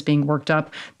House that is being worked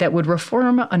up that would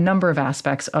reform a number of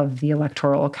aspects of the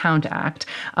Electoral Count Act.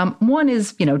 One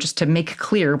is, just to make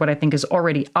clear what I think is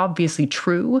already obviously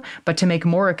true, but to make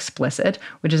more explicit,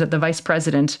 which is that the vice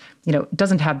president,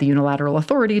 doesn't have the unilateral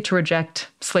authority to reject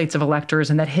slates of electors,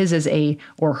 and that his is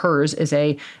hers is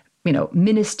a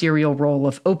ministerial role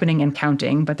of opening and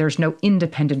counting, but there's no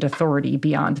independent authority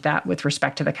beyond that with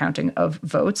respect to the counting of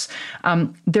votes.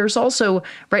 There's also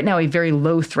right now a very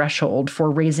low threshold for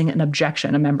raising an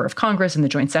objection. A member of Congress in the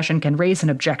joint session can raise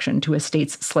an objection to a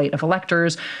state's slate of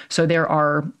electors. So there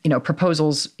are,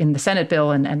 proposals in the Senate bill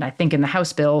and I think in the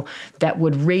House bill that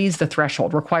would raise the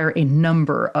threshold, require a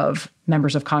number of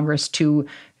members of Congress to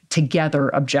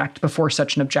together object before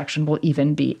such an objection will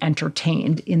even be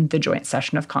entertained in the joint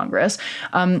session of Congress.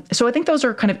 So I think those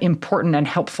are kind of important and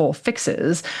helpful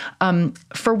fixes.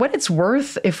 For what it's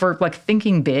worth, if we're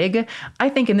thinking big, I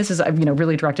think, and this is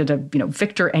really directed to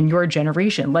Victor and your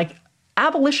generation,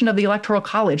 abolition of the Electoral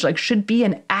College should be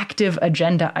an active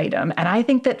agenda item. And I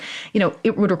think that,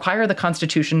 it would require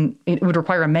it would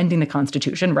require amending the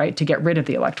Constitution, right, to get rid of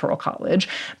the Electoral College.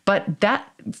 But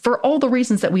that, for all the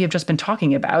reasons that we have just been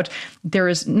talking about, there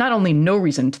is not only no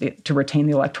reason to retain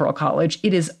the Electoral College,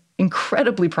 it is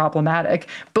incredibly problematic,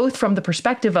 both from the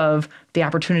perspective of the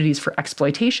opportunities for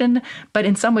exploitation, but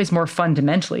in some ways more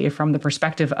fundamentally from the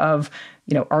perspective of,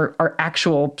 our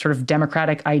actual sort of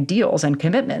democratic ideals and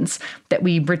commitments, that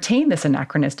we retain this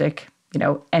anachronistic,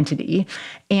 entity.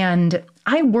 And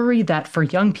I worry that for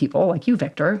young people like you,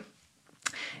 Victor,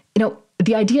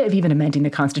 the idea of even amending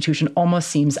the Constitution almost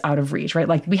seems out of reach, right?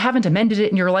 Like, we haven't amended it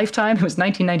in your lifetime. It was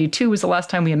 1992 was the last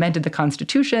time we amended the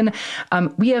Constitution.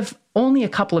 We have only a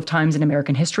couple of times in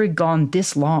American history gone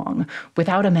this long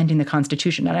without amending the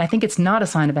Constitution. And I think it's not a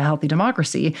sign of a healthy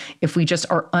democracy if we just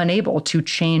are unable to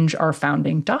change our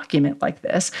founding document like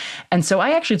this. And so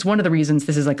it's one of the reasons,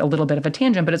 this is like a little bit of a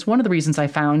tangent, but it's one of the reasons I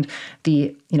found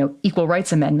the, Equal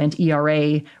Rights Amendment,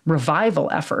 ERA, revival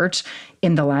effort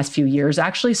in the last few years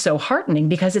actually so heartening,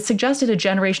 because it suggested a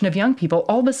generation of young people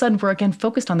all of a sudden were again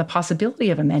focused on the possibility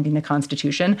of amending the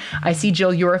Constitution. I see,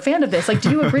 Jill, you're a fan of this. Like,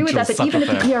 do you agree with that even if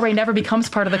the ERA never becomes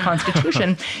part of the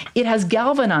Constitution, it has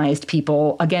galvanized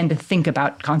people, again, to think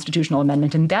about constitutional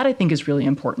amendment. And that, I think, is really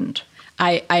important.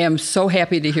 I am so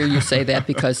happy to hear you say that,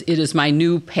 because it is my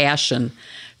new passion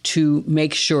to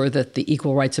make sure that the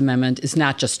Equal Rights Amendment is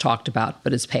not just talked about,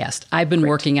 but is passed. I've been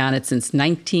working on it since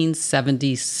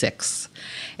 1976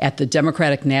 at the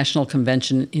Democratic National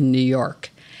Convention in New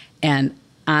York. And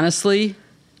honestly,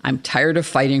 I'm tired of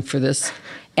fighting for this.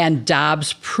 And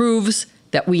Dobbs proves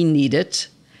that we need it,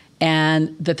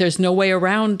 and that there's no way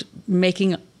around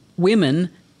making women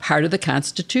part of the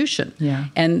Constitution. Yeah.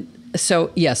 And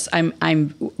so, yes,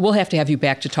 we'll have to have you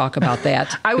back to talk about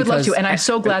that. I would love to. And I'm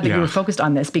so glad that you were focused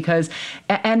on this, because,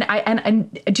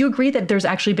 and do you agree that there's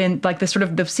actually been like this sort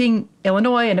of the seeing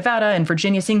Illinois and Nevada and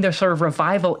Virginia, seeing their sort of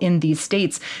revival in these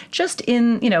states just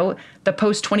in, the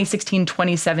post 2016,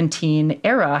 2017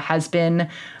 era has been,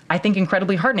 I think,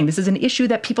 incredibly heartening. This is an issue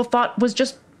that people thought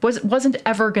wasn't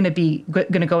ever going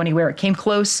to go anywhere. It came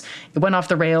close, it went off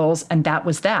the rails, and that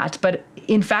was that. But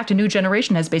in fact, a new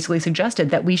generation has basically suggested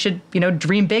that we should,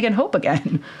 dream big and hope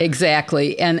again.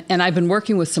 Exactly. And I've been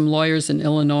working with some lawyers in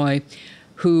Illinois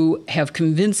who have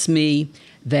convinced me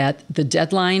that the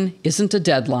deadline isn't a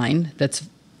deadline that's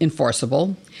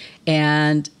enforceable.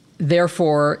 And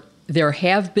therefore, there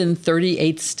have been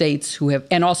 38 states who have,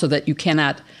 and also that you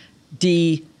cannot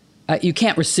you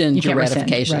can't rescind your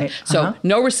ratification. Right. So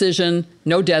no rescission,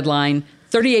 no deadline.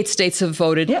 38 states have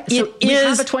voted. Yeah, so we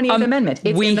have a 28th Amendment.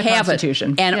 It's in the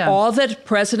Constitution. And all that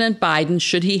President Biden,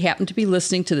 should he happen to be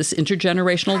listening to this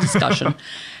intergenerational discussion,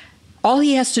 all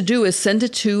he has to do is send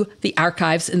it to the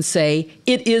archives and say,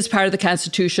 it is part of the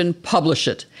Constitution, publish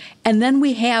it. And then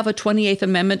we have a 28th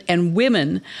Amendment, and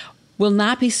women will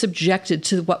not be subjected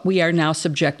to what we are now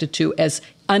subjected to as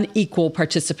unequal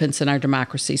participants in our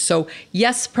democracy. So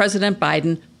yes, President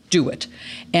Biden, do it.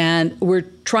 And we're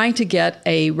trying to get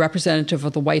a representative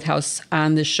of the White House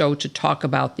on this show to talk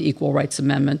about the Equal Rights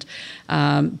Amendment,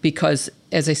 because,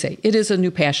 as I say, it is a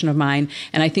new passion of mine,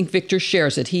 and I think Victor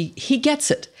shares it. He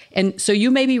gets it. And so you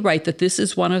may be right that this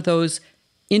is one of those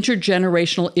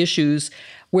intergenerational issues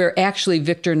where actually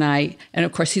Victor and I, and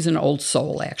of course he's an old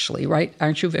soul actually, right?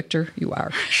 Aren't you, Victor? You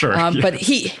are. Sure. But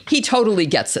he totally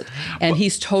gets it, and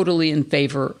he's totally in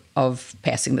favor of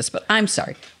passing this. But I'm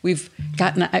sorry, we've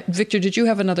gotten, Victor, did you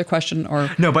have another question? Or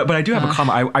No, but I do have a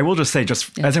comment. I will just say,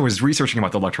 as I was researching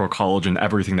about the Electoral College and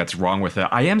everything that's wrong with it,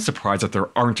 I am surprised that there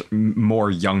aren't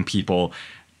more young people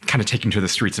kind of taking to the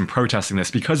streets and protesting this,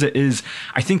 because it is,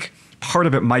 I think, part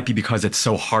of it might be because it's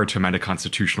so hard to amend a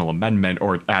constitutional amendment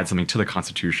or add something to the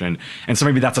Constitution. And so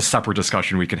maybe that's a separate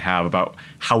discussion we can have about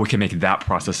how we can make that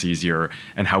process easier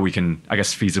and how we can, I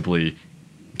guess, feasibly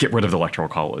get rid of the Electoral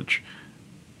College.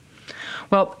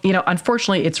 Well,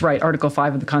 unfortunately, it's right. Article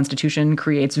 5 of the Constitution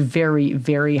creates very,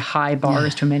 very high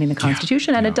bars to amending the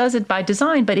Constitution, and it does it by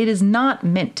design, but it is not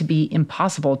meant to be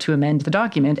impossible to amend the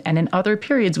document. And in other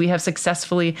periods, we have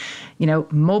successfully,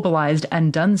 mobilized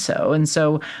and done so. And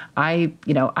so I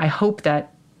hope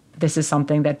that this is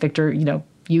something that, Victor,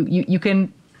 you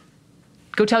can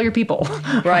go tell your people.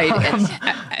 Right.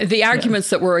 The arguments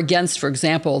that were against, for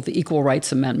example, the Equal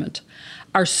Rights Amendment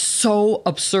are so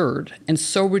absurd and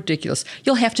so ridiculous.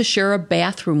 You'll have to share a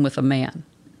bathroom with a man.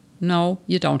 No,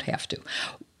 you don't have to.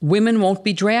 Women won't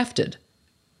be drafted.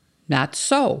 Not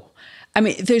so. I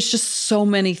mean, there's just so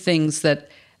many things that,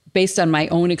 based on my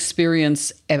own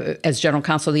experience as General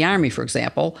Counsel of the Army, for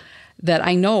example, that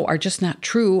I know are just not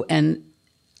true and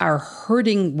are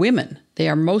hurting women. They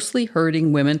are mostly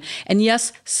hurting women. And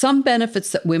yes, some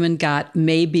benefits that women got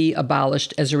may be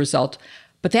abolished as a result,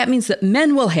 but that means that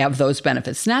men will have those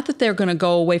benefits. Not that they're going to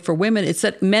go away for women. It's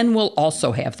that men will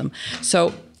also have them.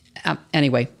 So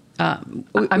anyway,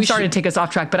 I'm sorry to take us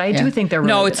off track, but I do think they're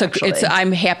related,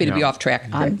 I'm happy to be off track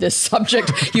on this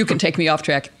subject. You can take me off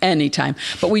track anytime.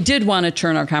 But we did want to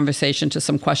turn our conversation to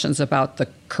some questions about the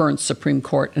current Supreme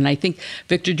Court. And I think,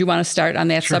 Victor, do you want to start on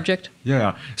that subject?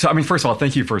 Yeah. So, I mean, first of all,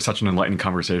 thank you for such an enlightening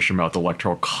conversation about the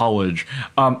Electoral College.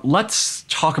 Let's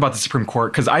talk about the Supreme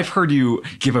Court, because I've heard you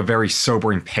give a very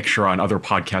sobering picture on other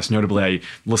podcasts. Notably, I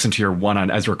listened to your one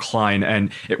on Ezra Klein,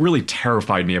 and it really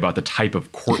terrified me about the type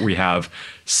of court we have.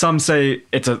 Some say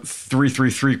it's a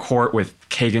 3-3-3 court with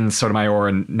Kagan, Sotomayor,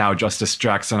 and now Justice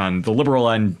Jackson on the liberal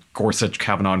end, Gorsuch,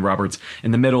 Kavanaugh, and Roberts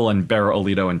in the middle, and Barrett,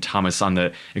 Alito, and Thomas on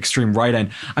the extreme right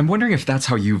end. I'm wondering if that's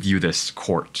how you view this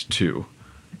court, too.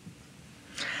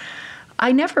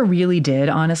 I never really did,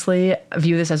 honestly,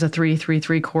 view this as a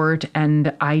 3-3-3 court,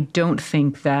 and I don't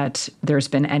think that there's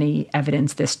been any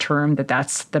evidence this term that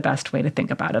that's the best way to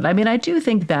think about it. I mean, I do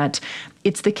think that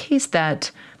it's the case that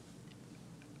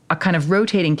a kind of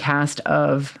rotating cast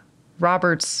of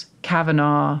Roberts,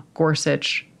 Kavanaugh,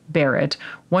 Gorsuch, Barrett,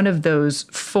 one of those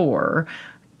four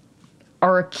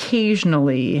are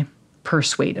occasionally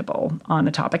persuadable on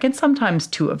a topic, and sometimes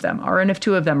two of them are. And if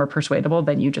two of them are persuadable,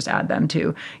 then you just add them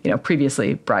to,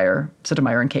 previously Breyer,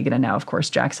 Sotomayor, and Kagan, and now, of course,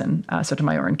 Jackson,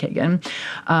 Sotomayor, and Kagan.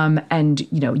 And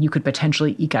you could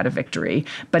potentially eke out a victory,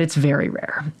 but it's very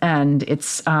rare. And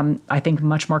it's, I think,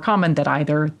 much more common that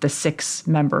either the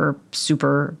 6-member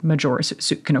super majority,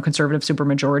 conservative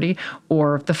supermajority,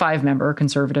 or the 5-member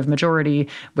conservative majority,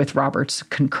 with Roberts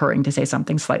concurring to say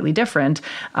something slightly different,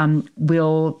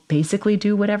 will basically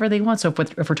do whatever they want. So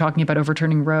if we're talking about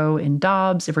overturning Roe in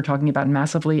Dobbs, if we're talking about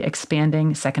massively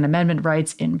expanding Second Amendment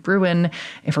rights in Bruen,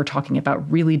 if we're talking about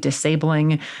really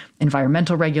disabling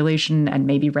environmental regulation and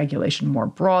maybe regulation more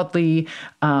broadly,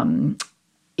 in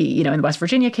the West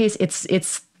Virginia case,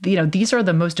 it's these are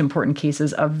the most important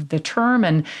cases of the term,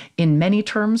 and in many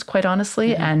terms, quite honestly.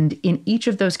 Mm-hmm. And in each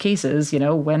of those cases,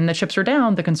 when the chips are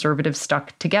down, the conservatives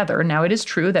stuck together. Now, it is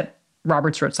true that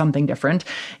Roberts wrote something different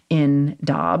in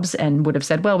Dobbs and would have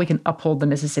said, well, we can uphold the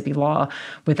Mississippi law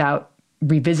without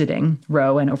revisiting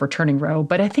Roe and overturning Roe.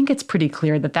 But I think it's pretty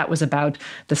clear that that was about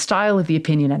the style of the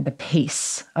opinion and the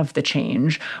pace of the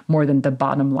change more than the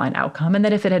bottom line outcome. And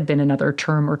that if it had been another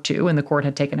term or two and the court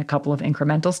had taken a couple of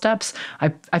incremental steps,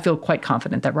 I feel quite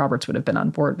confident that Roberts would have been on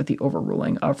board with the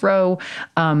overruling of Roe.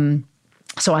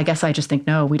 So I guess I just think,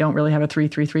 no, we don't really have a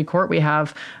 3-3-3 court. We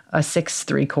have a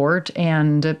 6-3 court,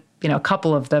 and a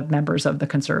couple of the members of the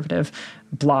conservative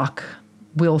bloc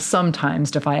will sometimes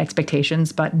defy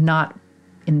expectations, but not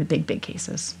in the big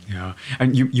cases. Yeah.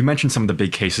 And you mentioned some of the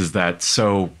big cases that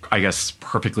I guess,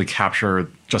 perfectly capture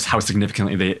just how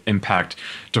significantly they impact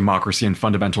democracy and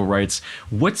fundamental rights.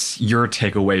 What's your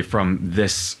takeaway from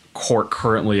this court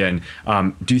currently? And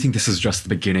do you think this is just the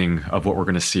beginning of what we're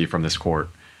going to see from this court?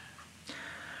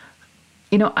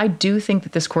 I do think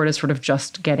that this court is sort of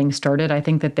just getting started. I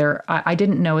think that I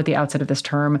didn't know at the outset of this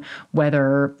term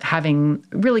whether having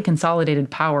really consolidated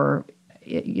power,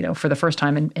 for the first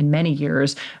time in many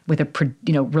years with a,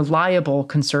 reliable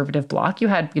conservative bloc. You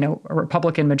had, a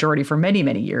Republican majority for many,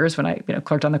 many years. When I,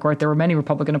 clerked on the court, there were many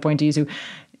Republican appointees who,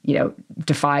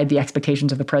 defied the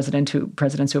expectations of the presidents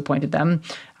who appointed them.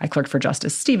 I clerked for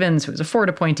Justice Stevens, who was a Ford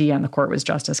appointee. On the court was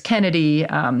Justice Kennedy,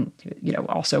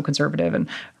 also conservative, and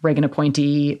Reagan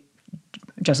appointee.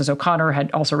 Justice O'Connor,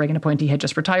 had also Reagan appointee, had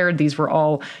just retired. These were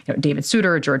all, David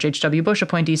Souter, George H.W. Bush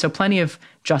appointee. So plenty of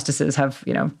justices have,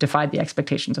 defied the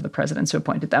expectations of the presidents who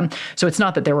appointed them. So it's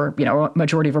not that there were, a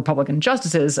majority of Republican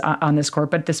justices on this court,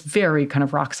 but this very kind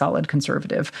of rock solid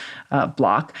conservative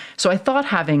bloc. So I thought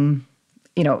having,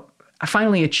 I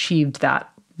finally achieved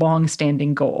that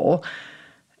longstanding goal,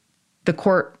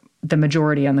 the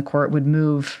majority on the court would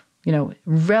move,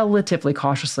 relatively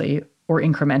cautiously or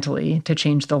incrementally to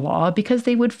change the law, because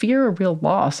they would fear a real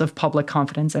loss of public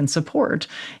confidence and support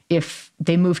if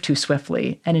they move too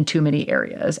swiftly and in too many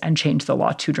areas and change the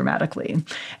law too dramatically.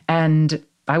 And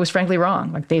I was frankly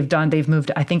wrong. They've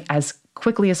moved, I think, as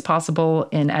quickly as possible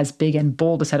in as big and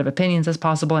bold a set of opinions as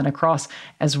possible and across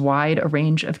as wide a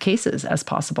range of cases as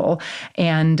possible.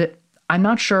 And I'm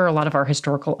not sure a lot of our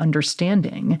historical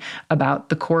understanding about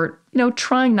the court,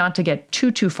 trying not to get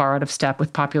too far out of step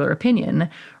with popular opinion,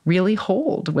 really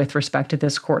hold with respect to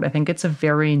this court. I think it's a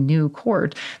very new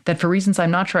court that, for reasons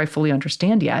I'm not sure I fully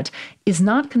understand yet, is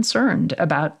not concerned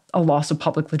about a loss of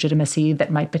public legitimacy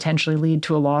that might potentially lead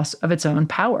to a loss of its own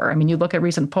power. I mean, you look at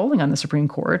recent polling on the Supreme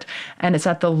Court, and it's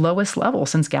at the lowest level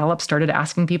since Gallup started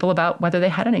asking people about whether they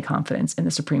had any confidence in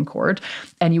the Supreme Court.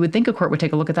 And you would think a court would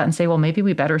take a look at that and say, well, maybe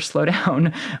we better slow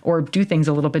down or do things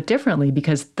a little bit differently,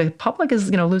 because the public is,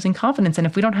 losing confidence. And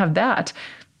if we don't have that,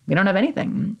 we don't have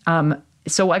anything.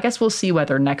 So I guess we'll see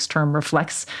whether next term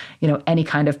reflects, any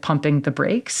kind of pumping the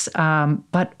brakes.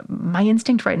 But my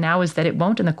instinct right now is that it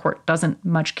won't, and the court doesn't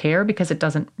much care because it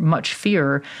doesn't much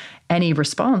fear any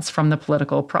response from the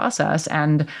political process.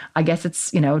 And I guess it's,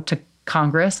 to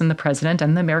Congress and the president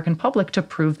and the American public to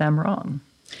prove them wrong.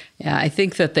 Yeah, I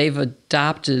think that they've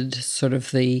adopted sort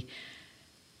of the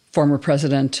former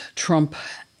President Trump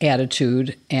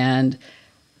attitude, and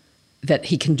that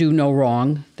he can do no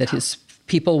wrong, that his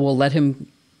people will let him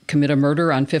commit a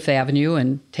murder on Fifth Avenue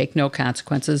and take no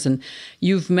consequences. And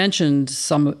you've mentioned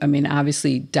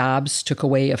obviously Dobbs took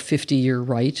away a 50-year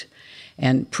right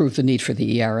and proved the need for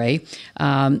the ERA.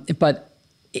 But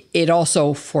it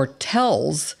also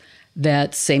foretells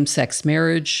that same-sex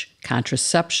marriage,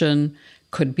 contraception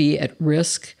could be at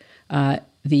risk.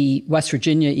 The West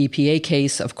Virginia EPA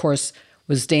case, of course,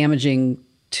 was damaging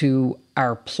to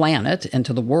our planet and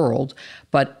to the world,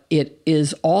 but it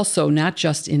is also not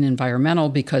just in environmental,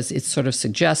 because it sort of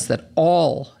suggests that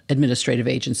all administrative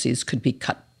agencies could be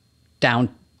cut down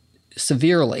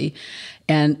severely.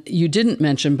 And you didn't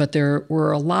mention, but there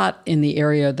were a lot in the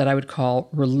area that I would call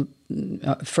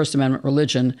First Amendment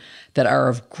religion that are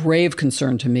of grave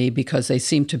concern to me, because they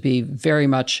seem to be very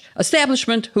much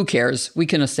establishment. Who cares? We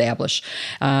can establish.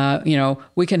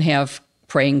 We can have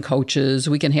praying coaches.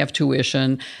 We can have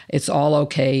tuition. It's all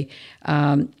okay.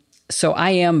 So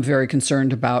I am very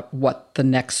concerned about what the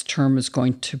next term is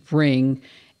going to bring.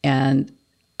 And,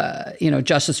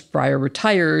 Justice Breyer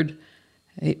retired,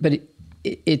 but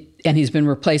and he's been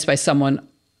replaced by someone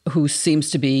who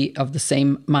seems to be of the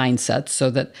same mindset,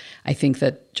 so that I think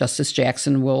that Justice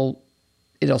Jackson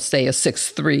it'll stay a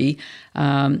 6-3.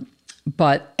 And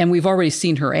we've already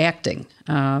seen her acting.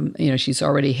 She's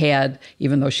already had,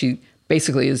 even though she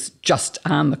basically is just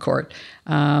on the court.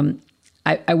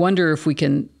 I wonder if we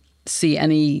can see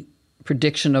any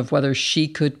prediction of whether she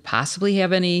could possibly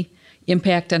have any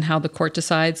impact on how the court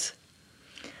decides.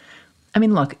 I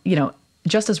mean, look,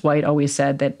 Justice White always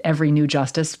said that every new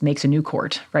justice makes a new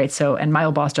court, right? So, and my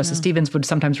old boss, Justice Stevens, would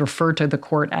sometimes refer to the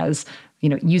court as,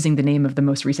 using the name of the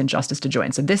most recent justice to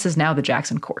join. So this is now the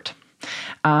Jackson Court.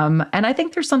 And I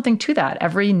think there's something to that.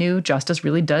 Every new justice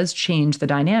really does change the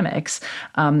dynamics.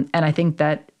 And I think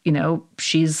that,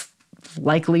 she's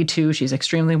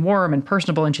extremely warm and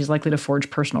personable, and she's likely to forge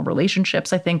personal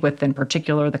relationships, I think, with, in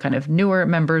particular, the kind of newer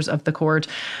members of the court.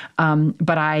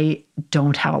 But I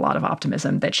don't have a lot of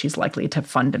optimism that she's likely to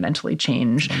fundamentally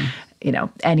change,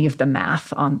 any of the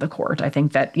math on the court. I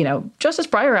think that, Justice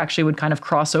Breyer actually would kind of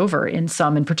cross over in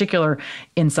particular,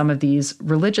 in some of these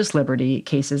religious liberty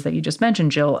cases that you just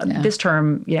mentioned, Jill. Yeah. This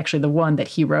term, actually the one that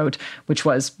he wrote, which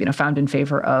was, found in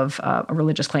favor of a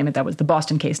religious claimant, that was the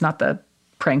Boston case, not the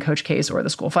praying coach case or the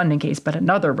school funding case, but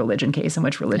another religion case in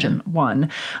which religion won.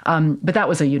 But that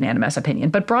was a unanimous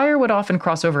opinion. But Breyer would often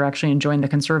cross over actually and join the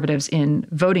conservatives in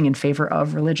voting in favor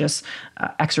of religious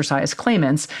exercise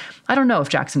claimants. I don't know if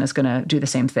Jackson is going to do the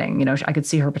same thing. I could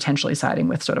see her potentially siding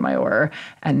with Sotomayor,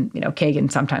 and,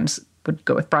 Kagan sometimes would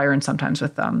go with Breyer and sometimes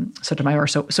with Sotomayor.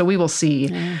 So we will see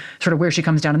sort of where she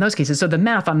comes down in those cases. So the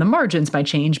math on the margins might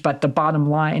change, but the bottom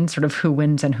line, sort of who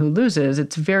wins and who loses,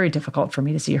 it's very difficult for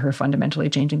me to see her fundamentally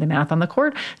changing the math on the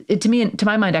court. To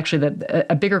my mind, actually,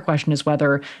 a bigger question is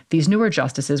whether these newer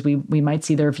justices, we might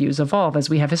see their views evolve, as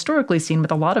we have historically seen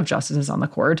with a lot of justices on the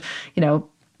court.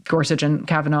 Gorsuch and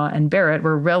Kavanaugh and Barrett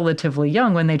were relatively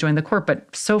young when they joined the court,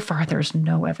 but so far there's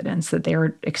no evidence that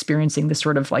they're experiencing this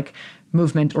sort of like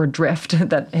movement or drift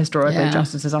that historically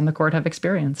justices on the court have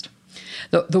experienced.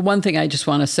 The one thing I just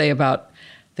want to say about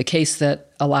the case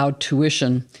that allowed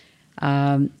tuition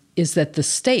is that the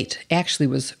state actually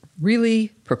was really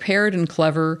prepared and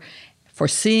clever,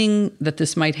 foreseeing that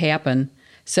this might happen,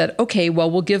 said, okay,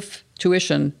 well, we'll give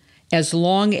tuition as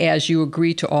long as you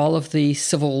agree to all of the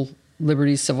civil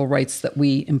liberties, civil rights that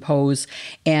we impose,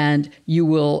 and you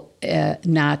will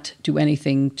not do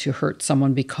anything to hurt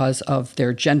someone because of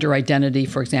their gender identity,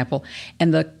 for example.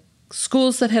 And the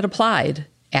schools that had applied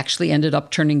actually ended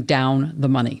up turning down the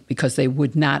money because they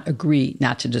would not agree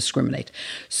not to discriminate.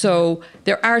 So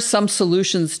there are some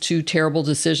solutions to terrible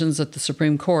decisions at the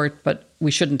Supreme Court, but we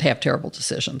shouldn't have terrible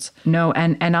decisions. No,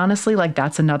 and honestly,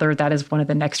 that is one of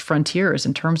the next frontiers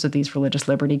in terms of these religious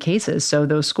liberty cases. So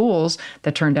those schools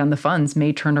that turn down the funds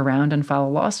may turn around and file a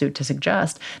lawsuit to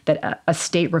suggest that a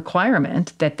state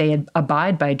requirement that they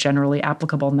abide by generally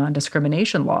applicable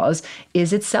non-discrimination laws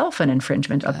is itself an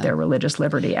infringement of their religious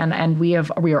liberty. And we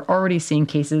are already seeing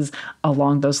cases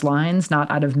along those lines,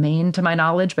 not out of Maine to my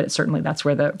knowledge, but certainly that's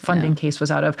where the funding case was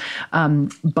out of.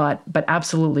 But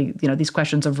absolutely, these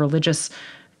questions of religious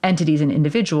entities and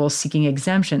individuals seeking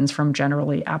exemptions from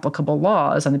generally applicable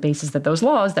laws on the basis that those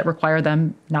laws that require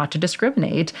them not to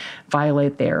discriminate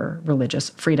violate their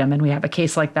religious freedom. And we have a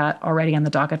case like that already on the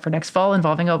docket for next fall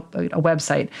involving a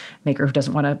website maker who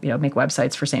doesn't want to, make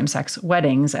websites for same-sex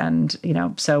weddings. And,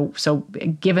 so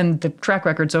given the track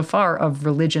record so far of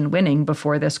religion winning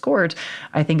before this court,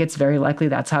 I think it's very likely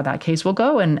that's how that case will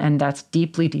go. And that's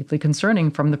deeply, deeply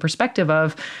concerning from the perspective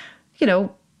of,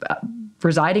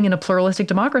 residing in a pluralistic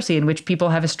democracy in which people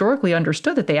have historically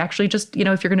understood that they actually just,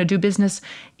 if you're going to do business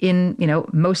in,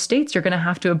 most states, you're going to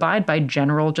have to abide by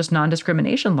general, just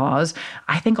non-discrimination laws.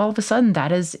 I think all of a sudden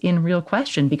that is in real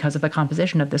question because of the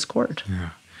composition of this court. Yeah.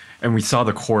 And we saw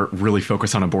the court really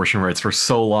focus on abortion rights for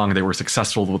so long. They were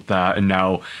successful with that. And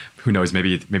now, who knows,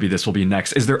 maybe this will be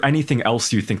next. Is there anything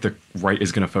else you think the right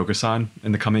is going to focus on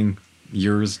in the coming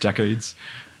years, decades?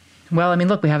 Well,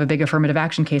 look, we have a big affirmative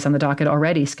action case on the docket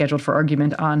already scheduled for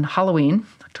argument on Halloween.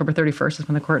 October 31st is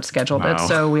when the court scheduled it.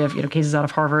 So we have, cases out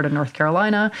of Harvard and North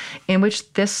Carolina in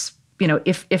which this,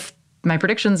 if my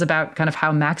predictions about kind of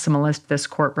how maximalist this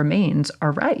court remains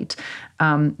are right,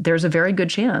 there's a very good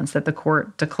chance that the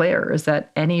court declares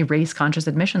that any race-conscious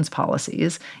admissions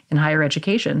policies in higher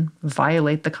education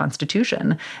violate the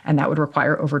Constitution, and that would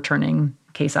require overturning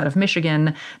case out of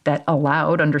Michigan that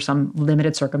allowed, under some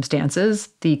limited circumstances,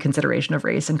 the consideration of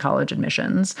race in college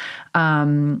admissions,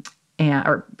 or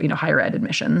higher ed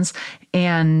admissions,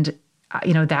 and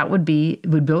that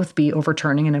would both be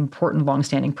overturning an important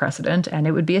longstanding precedent, and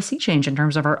it would be a sea change in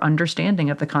terms of our understanding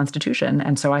of the Constitution.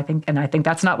 And so I think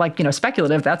that's not like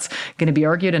speculative. That's going to be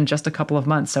argued in just a couple of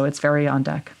months. So it's very on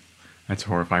deck. That's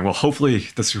horrifying. Well, hopefully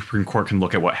the Supreme Court can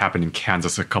look at what happened in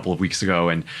Kansas a couple of weeks ago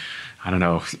and, I don't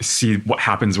know, see what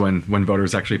happens when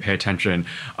voters actually pay attention.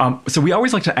 So we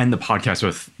always like to end the podcast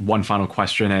with one final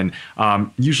question,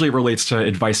 and usually it relates to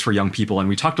advice for young people. And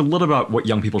we talked a little about what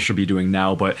young people should be doing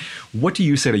now, but what do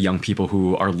you say to young people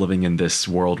who are living in this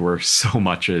world where so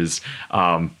much is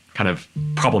kind of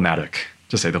problematic,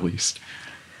 to say the least?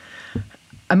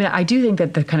 I do think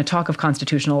that the kind of talk of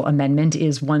constitutional amendment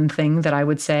is one thing that I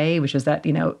would say, which is that,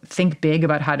 think big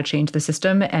about how to change the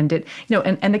system. And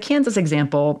and the Kansas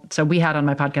example, so we had on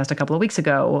my podcast a couple of weeks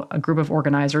ago, a group of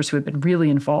organizers who had been really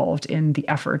involved in the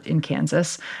effort in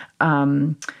Kansas.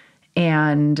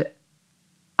 And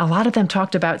a lot of them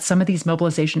talked about some of these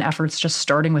mobilization efforts just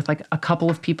starting with like a couple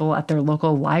of people at their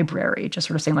local library, just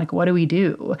sort of saying like, what do we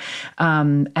do?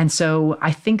 And so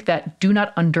I think that do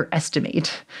not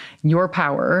underestimate your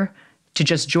power to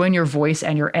just join your voice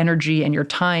and your energy and your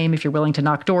time, if you're willing to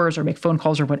knock doors or make phone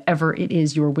calls or whatever it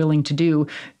is you're willing to do.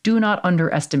 Do not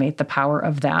underestimate the power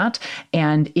of that.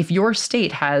 And if your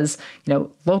state has,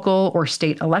 local or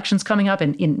state elections coming up,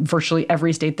 and in virtually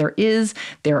every state there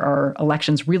are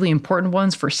elections, really important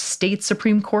ones for state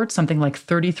Supreme Court. Something like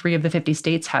 33 of the 50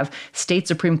 states have state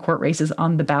Supreme Court races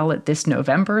on the ballot this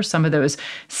November. Some of those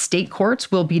state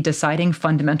courts will be deciding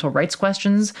fundamental rights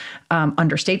questions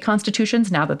under state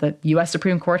constitutions now that the U.S.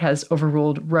 Supreme Court has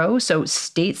overruled Roe. So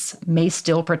states may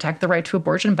still protect the right to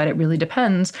abortion, but it really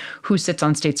depends who sits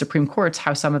on state Supreme Courts,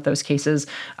 how some of those cases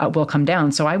will come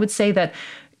down. So I would say that,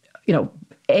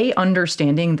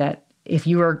 understanding that if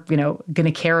you are, going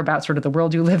to care about sort of the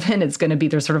world you live in,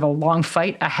 there's sort of a long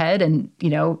fight ahead, and,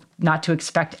 not to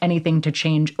expect anything to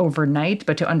change overnight,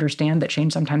 but to understand that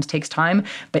change sometimes takes time,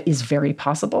 but is very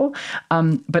possible.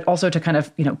 But also to kind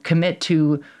of, commit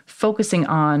to focusing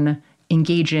on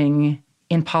engaging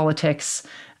in politics,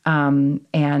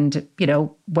 and,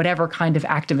 whatever kind of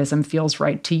activism feels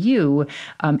right to you.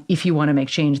 If you want to make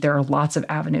change, there are lots of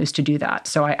avenues to do that.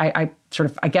 So I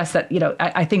guess that,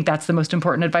 I think that's the most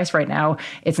important advice right now.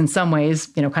 It's in some ways,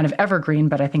 kind of evergreen,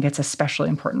 but I think it's especially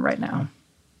important right now.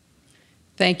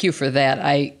 Thank you for that.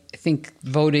 I think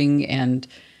voting and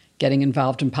getting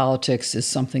involved in politics is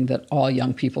something that all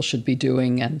young people should be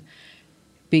doing, and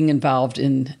being involved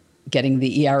in getting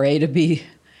the ERA to be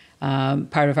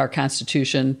part of our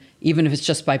Constitution, even if it's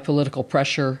just by political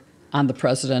pressure on the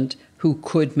president, who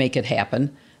could make it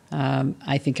happen,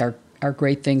 I think are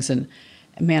great things. And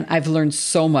man, I've learned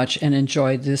so much and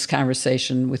enjoyed this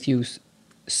conversation with you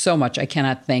so much. I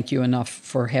cannot thank you enough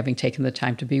for having taken the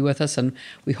time to be with us. And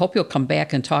we hope you'll come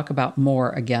back and talk about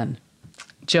more again.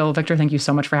 Jill, Victor, thank you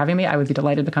so much for having me. I would be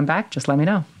delighted to come back. Just let me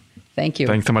know. Thank you.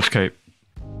 Thanks so much, Kate.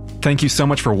 Thank you so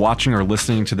much for watching or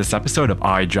listening to this episode of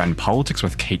iGen Politics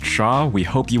with Kate Shaw. We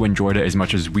hope you enjoyed it as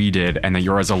much as we did and that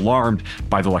you're as alarmed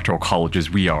by the Electoral College as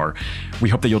we are. We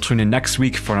hope that you'll tune in next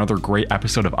week for another great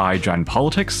episode of iGen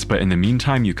Politics, but in the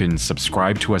meantime, you can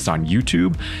subscribe to us on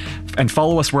YouTube and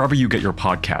follow us wherever you get your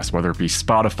podcasts, whether it be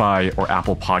Spotify or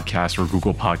Apple Podcasts or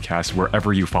Google Podcasts,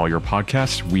 wherever you follow your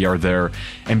podcast, we are there.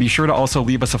 And be sure to also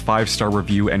leave us a 5-star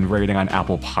review and rating on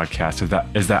Apple Podcasts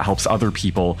as that helps other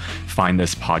people find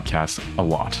this podcast a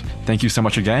lot. Thank you so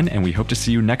much again, and we hope to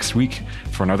see you next week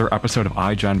for another episode of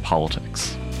iGen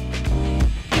Politics.